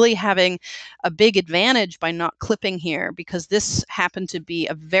 they're really having a big advantage by not clipping here because this happened to be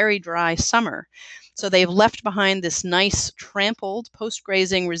a very dry summer. So they've left behind this nice trampled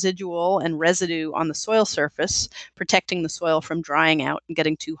post-grazing residual and residue on the soil surface, protecting the soil from drying out and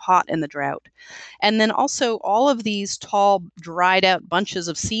getting too hot in the drought. And then also all of these tall, dried out bunches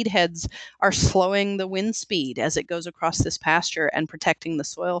of seed heads are slowing the wind speed as it goes across this pasture and protecting the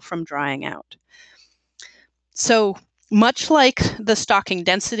soil from drying out. So much like the stocking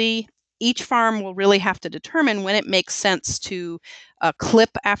density, each farm will really have to determine when it makes sense to clip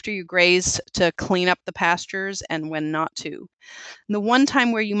after you graze to clean up the pastures and when not to. And the one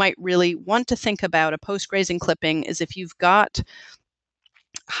time where you might really want to think about a post-grazing clipping is if you've got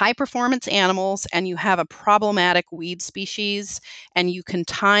high performance animals and you have a problematic weed species, and you can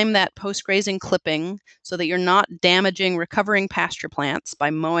time that post-grazing clipping so that you're not damaging recovering pasture plants by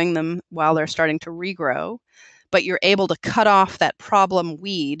mowing them while they're starting to regrow, but you're able to cut off that problem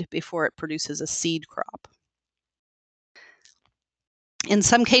weed before it produces a seed crop. In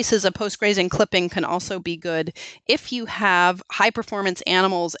some cases, a post-grazing clipping can also be good if you have high-performance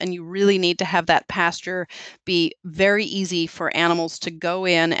animals and you really need to have that pasture be very easy for animals to go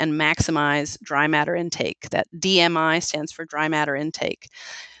in and maximize dry matter intake. That DMI stands for dry matter intake.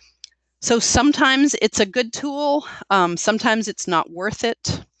 So sometimes it's a good tool, sometimes it's not worth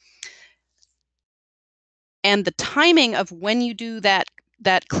it. And the timing of when you do that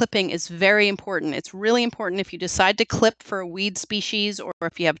clipping is very important. It's really important if you decide to clip for a weed species or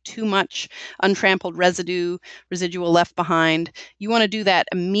if you have too much untrampled residual left behind. You want to do that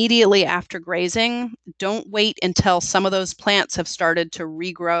immediately after grazing. Don't wait until some of those plants have started to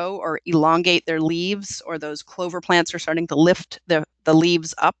regrow or elongate their leaves, or those clover plants are starting to lift the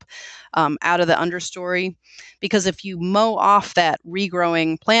leaves up out of the understory. Because if you mow off that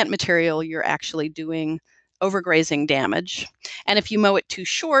regrowing plant material, you're actually doing overgrazing damage. And if you mow it too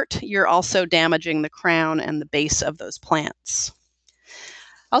short, you're also damaging the crown and the base of those plants.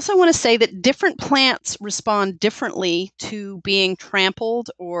 I also want to say that different plants respond differently to being trampled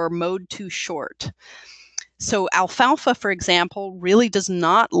or mowed too short. So alfalfa, for example, really does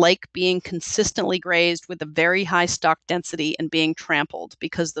not like being consistently grazed with a very high stock density and being trampled,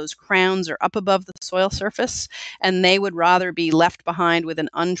 because those crowns are up above the soil surface and they would rather be left behind with an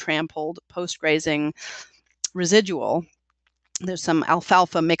untrampled post-grazing residual. There's some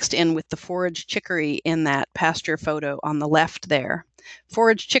alfalfa mixed in with the forage chicory in that pasture photo on the left there.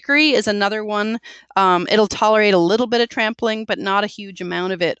 Forage chicory is another one. It'll tolerate a little bit of trampling, but not a huge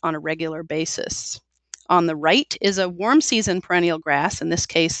amount of it on a regular basis. On the right is a warm season perennial grass, in this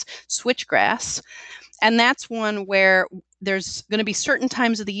case, switchgrass. And that's one where there's going to be certain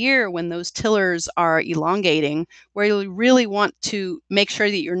times of the year when those tillers are elongating, where you really want to make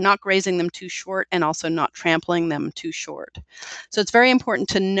sure that you're not grazing them too short and also not trampling them too short. So it's very important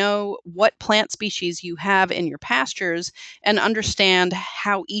to know what plant species you have in your pastures and understand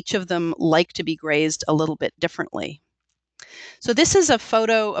how each of them like to be grazed a little bit differently. So this is a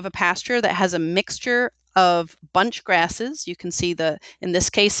photo of a pasture that has a mixture of bunch grasses. You can see in this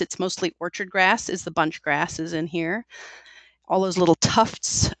case, it's mostly orchard grass is the bunch grasses in here. All those little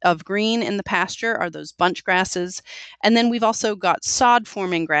tufts of green in the pasture are those bunch grasses. And then we've also got sod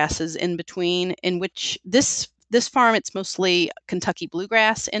forming grasses in between, in which this farm, it's mostly Kentucky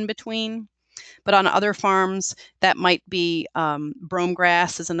bluegrass in between. But on other farms, that might be brome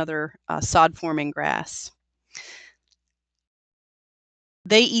grass is another sod forming grass.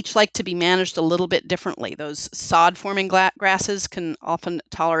 They each like to be managed a little bit differently. Those sod-forming grasses can often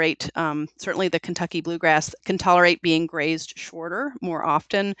tolerate, certainly the Kentucky bluegrass can tolerate being grazed shorter more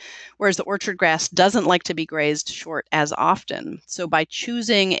often, whereas the orchard grass doesn't like to be grazed short as often. So by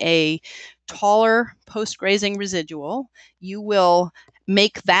choosing a taller post-grazing residual, you will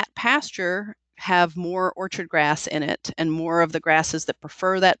make that pasture have more orchard grass in it and more of the grasses that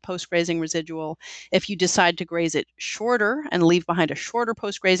prefer that post-grazing residual. If you decide to graze it shorter and leave behind a shorter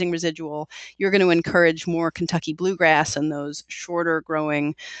post-grazing residual, you're going to encourage more Kentucky bluegrass and those shorter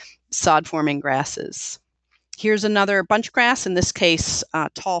growing sod-forming grasses. Here's another bunch grass, in this case,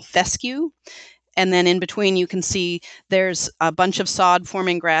 tall fescue. And then in between, you can see there's a bunch of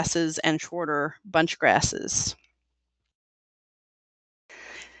sod-forming grasses and shorter bunch grasses.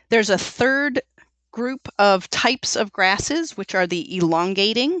 There's a third group of types of grasses, which are the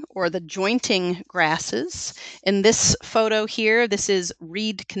elongating or the jointing grasses. In this photo here, this is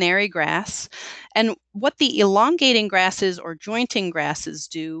reed canary grass. And what the elongating grasses or jointing grasses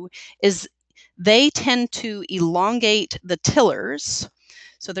do is they tend to elongate the tillers.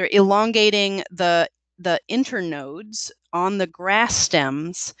 So they're elongating the internodes on the grass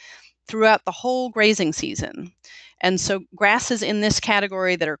stems throughout the whole grazing season. And so grasses in this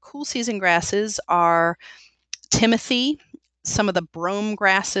category that are cool season grasses are timothy, some of the brome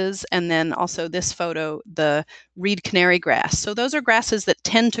grasses, and then also this photo, the reed canary grass. So those are grasses that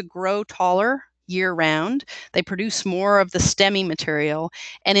tend to grow taller year round. They produce more of the stemmy material,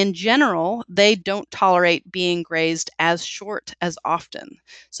 and in general, they don't tolerate being grazed as short as often.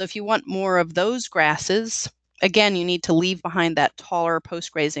 So if you want more of those grasses, again, you need to leave behind that taller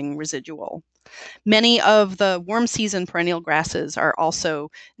post-grazing residual. Many of the warm season perennial grasses are also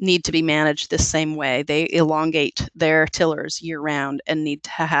need to be managed this same way. They elongate their tillers year round and need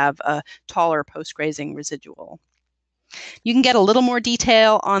to have a taller post-grazing residual. You can get a little more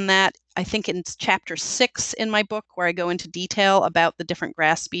detail on that, I think, in chapter 6 in my book, where I go into detail about the different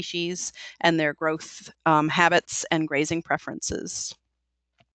grass species and their growth habits and grazing preferences.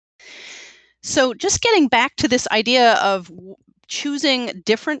 So just getting back to this idea of choosing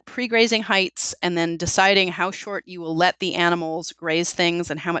different pre-grazing heights and then deciding how short you will let the animals graze things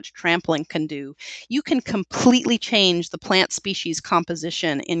and how much trampling can do, you can completely change the plant species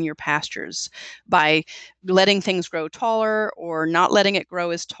composition in your pastures by letting things grow taller or not letting it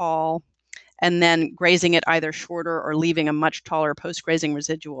grow as tall, and then grazing it either shorter or leaving a much taller post-grazing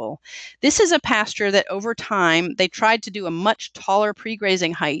residual. This is a pasture that over time, they tried to do a much taller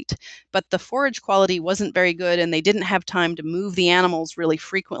pre-grazing height, but the forage quality wasn't very good and they didn't have time to move the animals really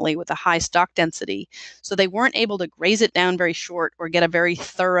frequently with a high stock density. So they weren't able to graze it down very short or get a very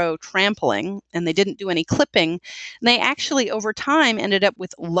thorough trampling, and they didn't do any clipping. And they actually, over time, ended up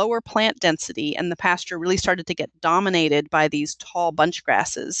with lower plant density, and the pasture really started to get dominated by these tall bunch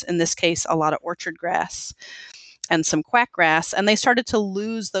grasses, in this case, a lot of orchard grass and some quack grass, and they started to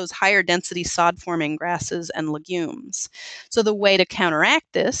lose those higher density sod forming grasses and legumes. So the way to counteract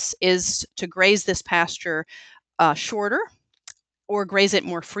this is to graze this pasture shorter or graze it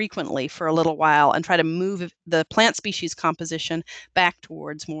more frequently for a little while and try to move the plant species composition back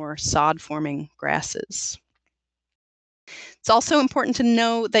towards more sod forming grasses. It's also important to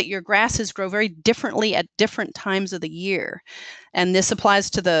know that your grasses grow very differently at different times of the year. And this applies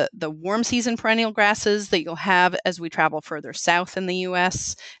to the warm season perennial grasses that you'll have as we travel further south in the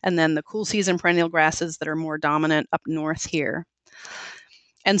US, and then the cool season perennial grasses that are more dominant up north here.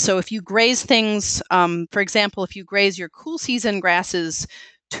 And so if you graze things, for example, if you graze your cool season grasses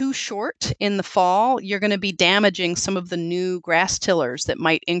too short in the fall, you're going to be damaging some of the new grass tillers that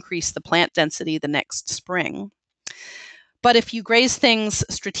might increase the plant density the next spring. But if you graze things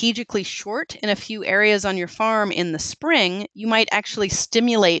strategically short in a few areas on your farm in the spring, you might actually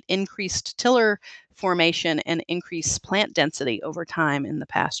stimulate increased tiller formation and increase plant density over time in the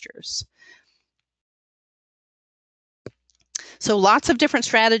pastures. So lots of different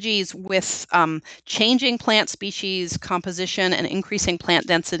strategies with changing plant species composition and increasing plant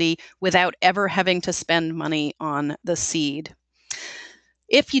density without ever having to spend money on the seed.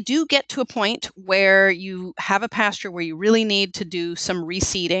 If you do get to a point where you have a pasture where you really need to do some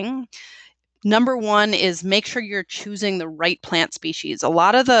reseeding, number one is make sure you're choosing the right plant species. A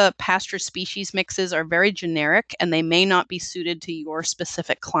lot of the pasture species mixes are very generic and they may not be suited to your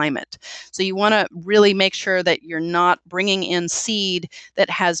specific climate. So you want to really make sure that you're not bringing in seed that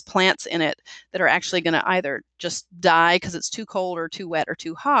has plants in it that are actually going to either just die because it's too cold or too wet or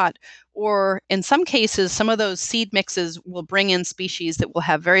too hot, or in some cases, some of those seed mixes will bring in species that will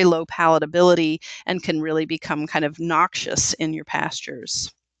have very low palatability and can really become kind of noxious in your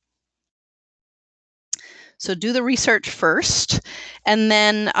pastures. So do the research first. And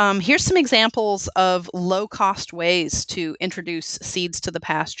then here's some examples of low-cost ways to introduce seeds to the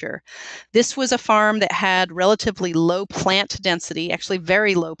pasture. This was a farm that had relatively low plant density, actually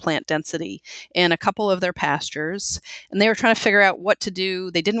very low plant density, in a couple of their pastures. And they were trying to figure out what to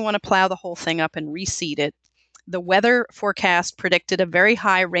do. They didn't want to plow the whole thing up and reseed it. The weather forecast predicted a very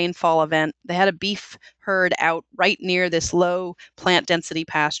high rainfall event. They had a beef herd out right near this low plant density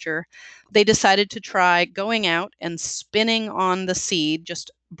pasture. They decided to try going out and spinning on the seed,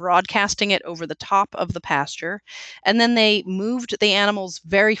 just broadcasting it over the top of the pasture. And then they moved the animals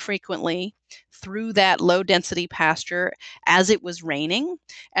very frequently through that low density pasture as it was raining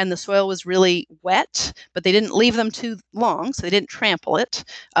and the soil was really wet, but they didn't leave them too long, so they didn't trample it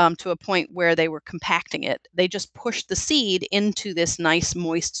to a point where they were compacting it. They just pushed the seed into this nice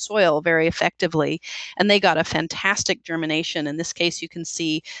moist soil very effectively, and they got a fantastic germination. In this case, you can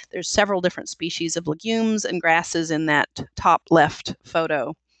see there's several different species of legumes and grasses in that top left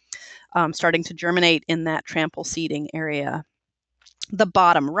photo, starting to germinate in that trample seeding area. The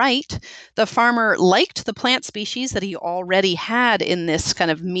bottom right, the farmer liked the plant species that he already had in this kind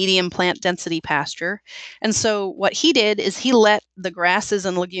of medium plant density pasture. And so what he did is he let the grasses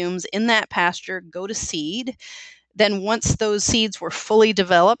and legumes in that pasture go to seed. Then once those seeds were fully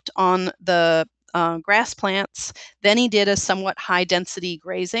developed on the grass plants, then he did a somewhat high density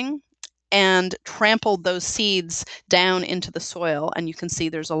grazing and trampled those seeds down into the soil. And you can see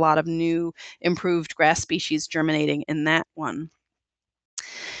there's a lot of new improved grass species germinating in that one.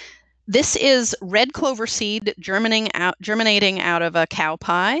 This is red clover seed germinating out of a cow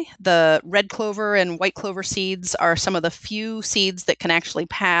pie. The red clover and white clover seeds are some of the few seeds that can actually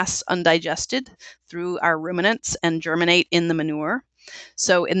pass undigested through our ruminants and germinate in the manure.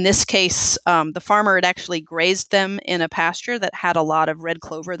 So in this case, the farmer had actually grazed them in a pasture that had a lot of red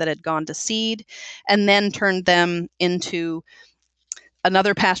clover that had gone to seed, and then turned them into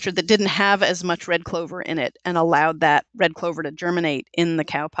another pasture that didn't have as much red clover in it and allowed that red clover to germinate in the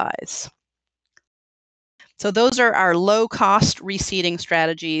cow pies. So those are our low-cost reseeding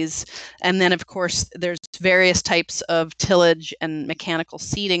strategies. And then, of course, there's various types of tillage and mechanical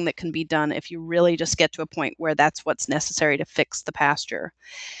seeding that can be done if you really just get to a point where that's what's necessary to fix the pasture.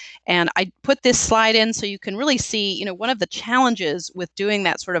 And I put this slide in so you can really see, one of the challenges with doing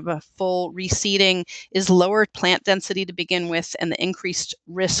that sort of a full reseeding is lower plant density to begin with and the increased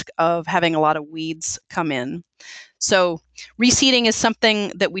risk of having a lot of weeds come in. So reseeding is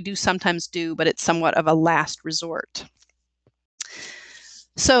something that we do sometimes do, but it's somewhat of a last resort.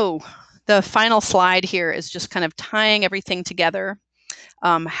 So the final slide here is just kind of tying everything together.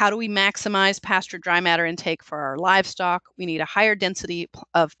 How do we maximize pasture dry matter intake for our livestock? We need a higher density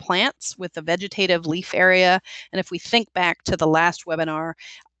of plants with a vegetative leaf area. And if we think back to the last webinar,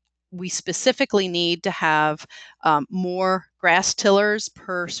 we specifically need to have more grass tillers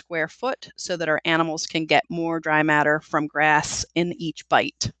per square foot so that our animals can get more dry matter from grass in each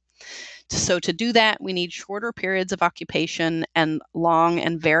bite. So to do that, we need shorter periods of occupation and long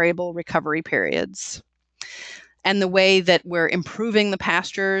and variable recovery periods. And the way that we're improving the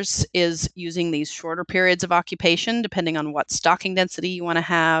pastures is using these shorter periods of occupation, depending on what stocking density you want to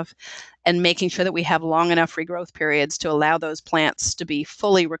have, and making sure that we have long enough regrowth periods to allow those plants to be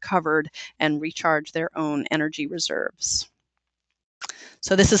fully recovered and recharge their own energy reserves.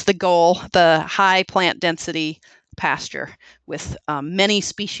 So this is the goal, the high plant density pasture with many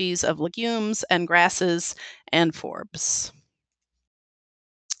species of legumes and grasses and forbs.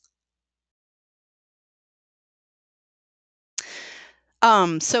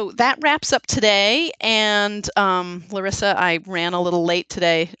 So that wraps up today. And Larissa, I ran a little late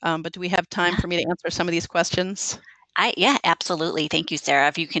today, but do we have time for me to answer some of these questions? Yeah, absolutely. Thank you, Sarah.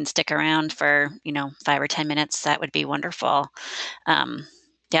 If you can stick around for, 5 or 10 minutes, that would be wonderful.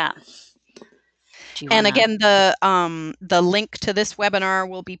 Yeah. Do you And wanna again, the link to this webinar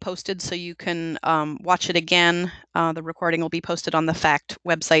will be posted so you can watch it again. The recording will be posted on the FACT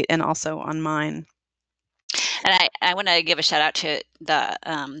website and also on mine. And I wanna give a shout out to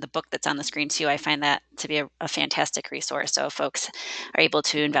the book that's on the screen too. I find that to be a fantastic resource. So if folks are able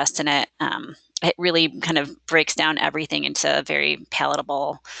to invest in it, it really kind of breaks down everything into very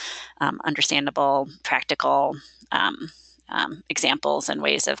palatable, understandable, practical examples and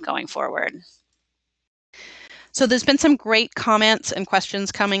ways of going forward. So there's been some great comments and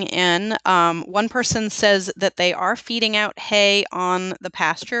questions coming in. One person says that they are feeding out hay on the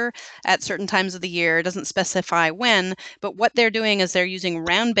pasture at certain times of the year. It doesn't specify when, but what they're doing is they're using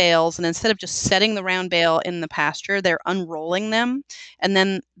round bales, and instead of just setting the round bale in the pasture, they're unrolling them. And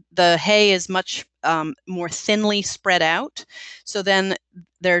then the hay is much more thinly spread out. So then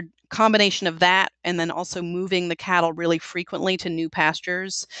their combination of that and then also moving the cattle really frequently to new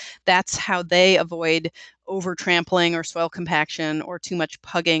pastures, that's how they avoid over trampling or soil compaction or too much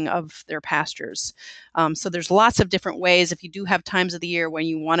pugging of their pastures. So there's lots of different ways if you do have times of the year when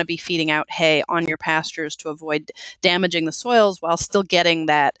you want to be feeding out hay on your pastures to avoid damaging the soils while still getting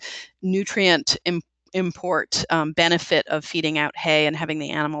that nutrient import benefit of feeding out hay and having the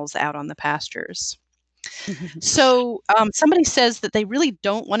animals out on the pastures. So somebody says that they really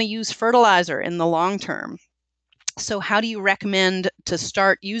don't want to use fertilizer in the long term. So how do you recommend to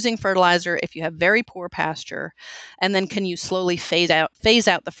start using fertilizer if you have very poor pasture? And then can you slowly phase out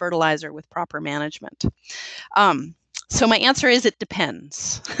the fertilizer with proper management? So my answer is it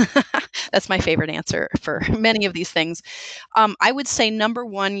depends. That's my favorite answer for many of these things. I would say number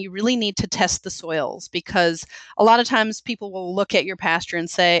one, you really need to test the soils because a lot of times people will look at your pasture and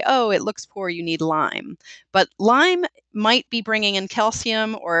say, oh, it looks poor, you need lime. But lime might be bringing in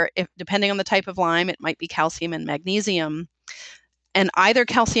calcium, or if depending on the type of lime, it might be calcium and magnesium. And either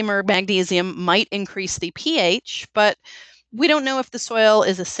calcium or magnesium might increase the pH, but we don't know if the soil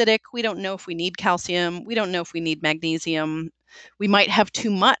is acidic. We don't know if we need calcium. We don't know if we need magnesium. We might have too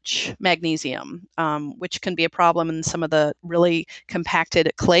much magnesium, which can be a problem in some of the really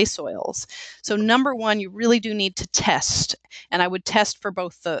compacted clay soils. So number one, you really do need to test. And I would test for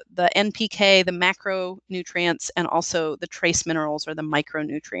both the NPK, the macronutrients, and also the trace minerals or the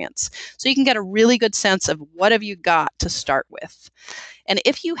micronutrients. So you can get a really good sense of what have you got to start with. And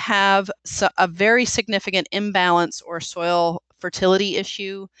if you have a very significant imbalance or soil fertility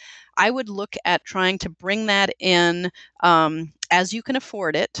issue, I would look at trying to bring that in as you can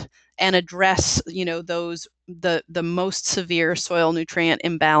afford it, and address, those the most severe soil nutrient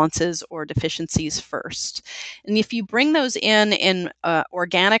imbalances or deficiencies first. And if you bring those in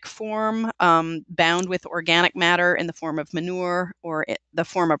organic form, bound with organic matter in the form of manure or the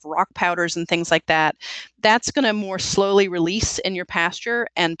form of rock powders and things like that, that's going to more slowly release in your pasture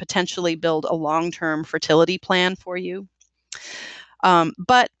and potentially build a long-term fertility plan for you.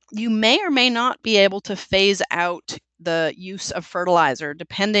 But you may or may not be able to phase out the use of fertilizer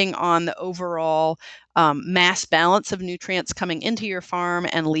depending on the overall mass balance of nutrients coming into your farm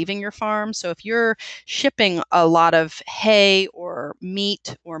and leaving your farm. So if you're shipping a lot of hay or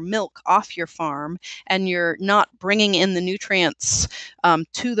meat or milk off your farm and you're not bringing in the nutrients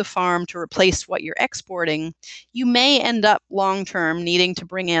to the farm to replace what you're exporting, you may end up long term needing to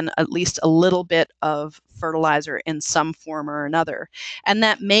bring in at least a little bit of fertilizer in some form or another. And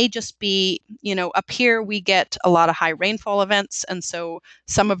that may just be, up here we get a lot of high rainfall events. And so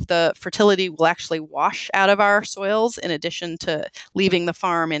some of the fertility will actually wash out of our soils in addition to leaving the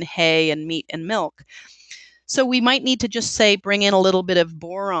farm in hay and meat and milk. So we might need to just say bring in a little bit of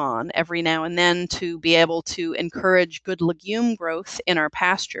boron every now and then to be able to encourage good legume growth in our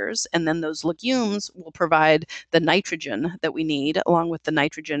pastures. And then those legumes will provide the nitrogen that we need along with the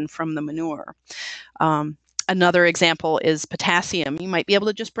nitrogen from the manure. Another example is potassium. You might be able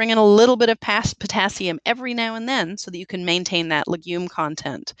to just bring in a little bit of potassium every now and then so that you can maintain that legume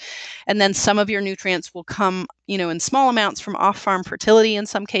content. And then some of your nutrients will come, in small amounts from off-farm fertility in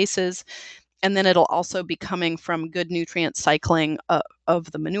some cases. And then it'll also be coming from good nutrient cycling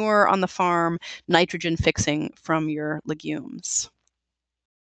of the manure on the farm, nitrogen fixing from your legumes.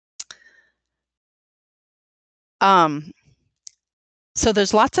 So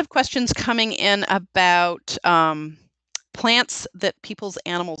there's lots of questions coming in about plants that people's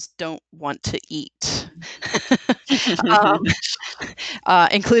animals don't want to eat,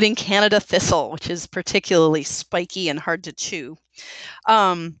 including Canada thistle, which is particularly spiky and hard to chew.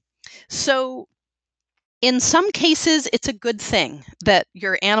 So in some cases, it's a good thing that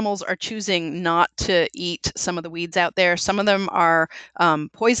your animals are choosing not to eat some of the weeds out there. Some of them are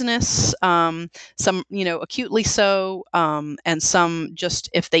poisonous, some, acutely so, and some just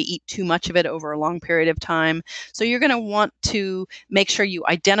if they eat too much of it over a long period of time. So you're going to want to make sure you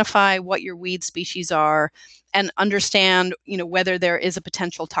identify what your weed species are and understand, whether there is a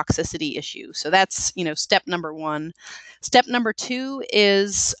potential toxicity issue. So that's, step number one. Step number two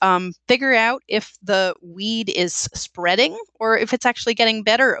is figure out if the weed is spreading or if it's actually getting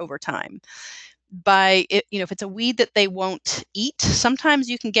better over time. If it's a weed that they won't eat, sometimes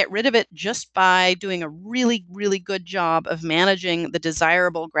you can get rid of it just by doing a really, really good job of managing the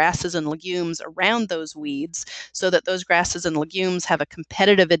desirable grasses and legumes around those weeds so that those grasses and legumes have a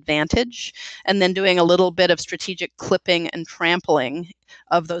competitive advantage, and then doing a little bit of strategic clipping and trampling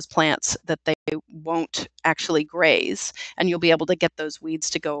of those plants that they won't actually graze, and you'll be able to get those weeds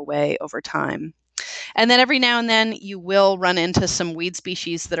to go away over time. And then every now and then you will run into some weed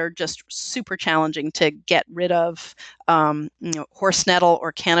species that are just super challenging to get rid of. Horse nettle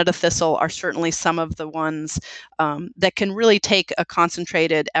or Canada thistle are certainly some of the ones that can really take a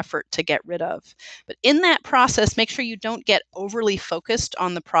concentrated effort to get rid of. But in that process, make sure you don't get overly focused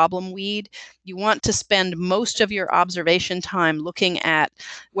on the problem weed. You want to spend most of your observation time looking at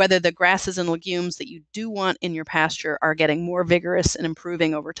whether the grasses and legumes that you do want in your pasture are getting more vigorous and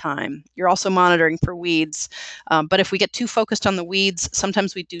improving over time. You're also monitoring for weeds, but if we get too focused on the weeds,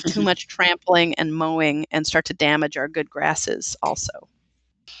 sometimes we do too much trampling and mowing and start to damage our good grasses also.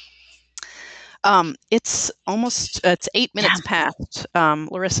 It's 8 minutes past.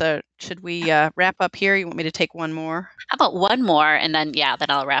 Larissa, should we wrap up here? You want me to take one more? How about one more, and then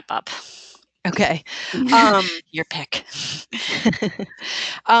I'll wrap up. Okay. Your pick.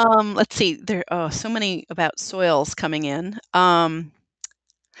 Let's see. There are so many about soils coming in.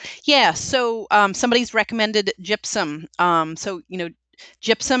 So somebody's recommended gypsum.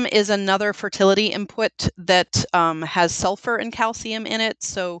 Gypsum is another fertility input that has sulfur and calcium in it.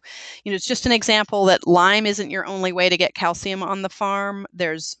 So, it's just an example that lime isn't your only way to get calcium on the farm.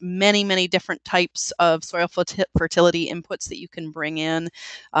 There's many, many different types of soil fertility inputs that you can bring in.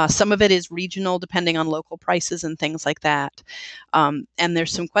 Some of it is regional, depending on local prices and things like that. And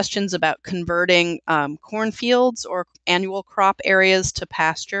there's some questions about converting cornfields or annual crop areas to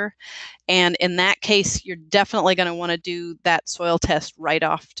pasture. And in that case, you're definitely going to want to do that soil test right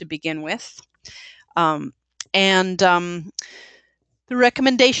off to begin with. The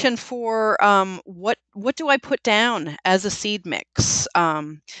recommendation for what do I put down as a seed mix?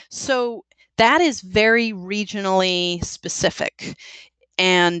 So that is very regionally specific.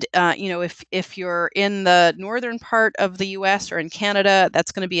 And if you're in the northern part of the U.S. or in Canada,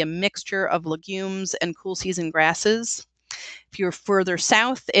 that's going to be a mixture of legumes and cool season grasses. If you're further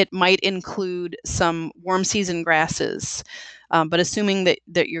south, it might include some warm season grasses. But assuming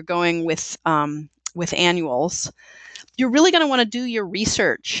that you're going with annuals, you're really going to want to do your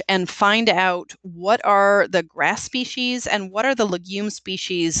research and find out what are the grass species and what are the legume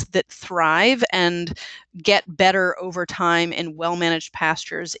species that thrive and get better over time in well-managed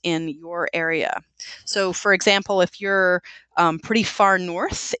pastures in your area. So, for example, if you're pretty far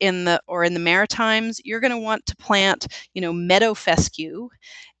north in the Maritimes, you're going to want to plant, meadow fescue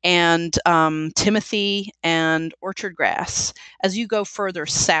and timothy and orchard grass. As you go further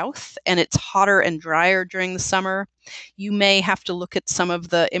south and it's hotter and drier during the summer, you may have to look at some of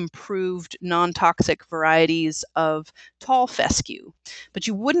the improved non-toxic varieties of tall fescue. But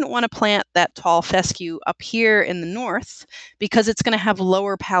you wouldn't want to plant that tall fescue up here in the north because it's going to have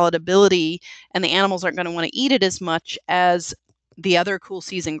lower palatability and the animals aren't going to want to eat it as much as the other cool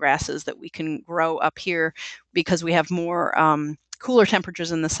season grasses that we can grow up here because we have more cooler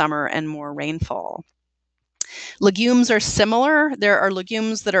temperatures in the summer and more rainfall. Legumes are similar. There are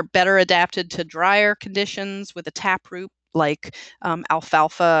legumes that are better adapted to drier conditions with a taproot, like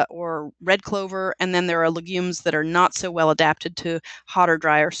alfalfa or red clover. And then there are legumes that are not so well adapted to hotter,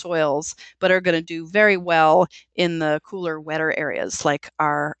 drier soils, but are going to do very well in the cooler, wetter areas, like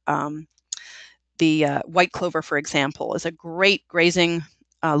the white clover, for example, is a great grazing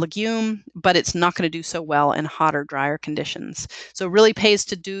legume, but it's not going to do so well in hotter, drier conditions. So it really pays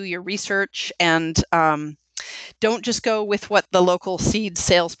to do your research and don't just go with what the local seed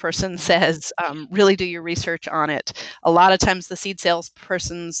salesperson says. Really do your research on it. A lot of times the seed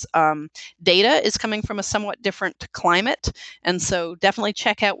salesperson's data is coming from a somewhat different climate. And so definitely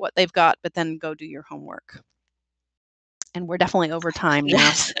check out what they've got, but then go do your homework. And we're definitely over time now.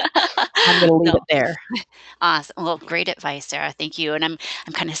 Yes. I'm going to leave No. it there. Awesome. Well, great advice, Sarah. Thank you. And I'm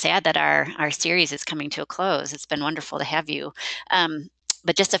kind of sad that our series is coming to a close. It's been wonderful to have you.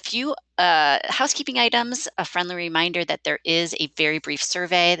 But just a few housekeeping items, a friendly reminder that there is a very brief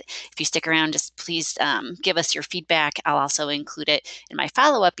survey. If you stick around, just please give us your feedback. I'll also include it in my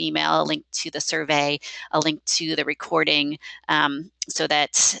follow-up email, a link to the survey, a link to the recording, so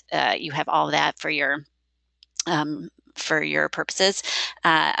that you have all of that for your purposes.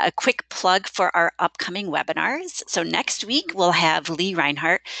 A quick plug for our upcoming webinars. So next week, we'll have Lee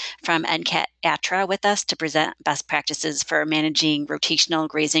Reinhardt from NCAT ATRA with us to present best practices for managing rotational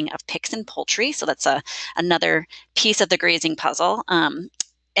grazing of pigs and poultry. So that's another piece of the grazing puzzle. And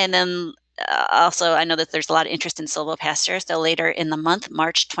then also, I know that there's a lot of interest in silvopasture. So later in the month,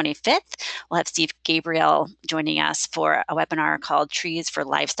 March 25th, we'll have Steve Gabriel joining us for a webinar called Trees for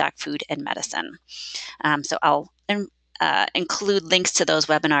Livestock, Food, and Medicine. So I'll include links to those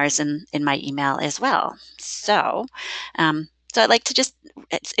webinars in my email as well. So I'd like to just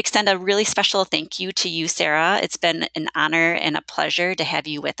extend a really special thank you to you, Sarah. It's been an honor and a pleasure to have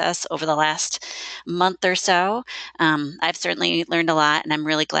you with us over the last month or so. I've certainly learned a lot, and I'm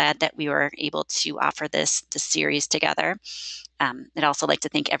really glad that we were able to offer this series together. I'd also like to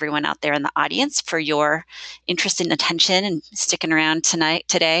thank everyone out there in the audience for your interest and attention and sticking around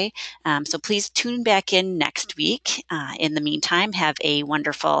today. So please tune back in next week. In the meantime, have a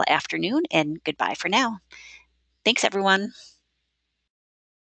wonderful afternoon and goodbye for now. Thanks, everyone.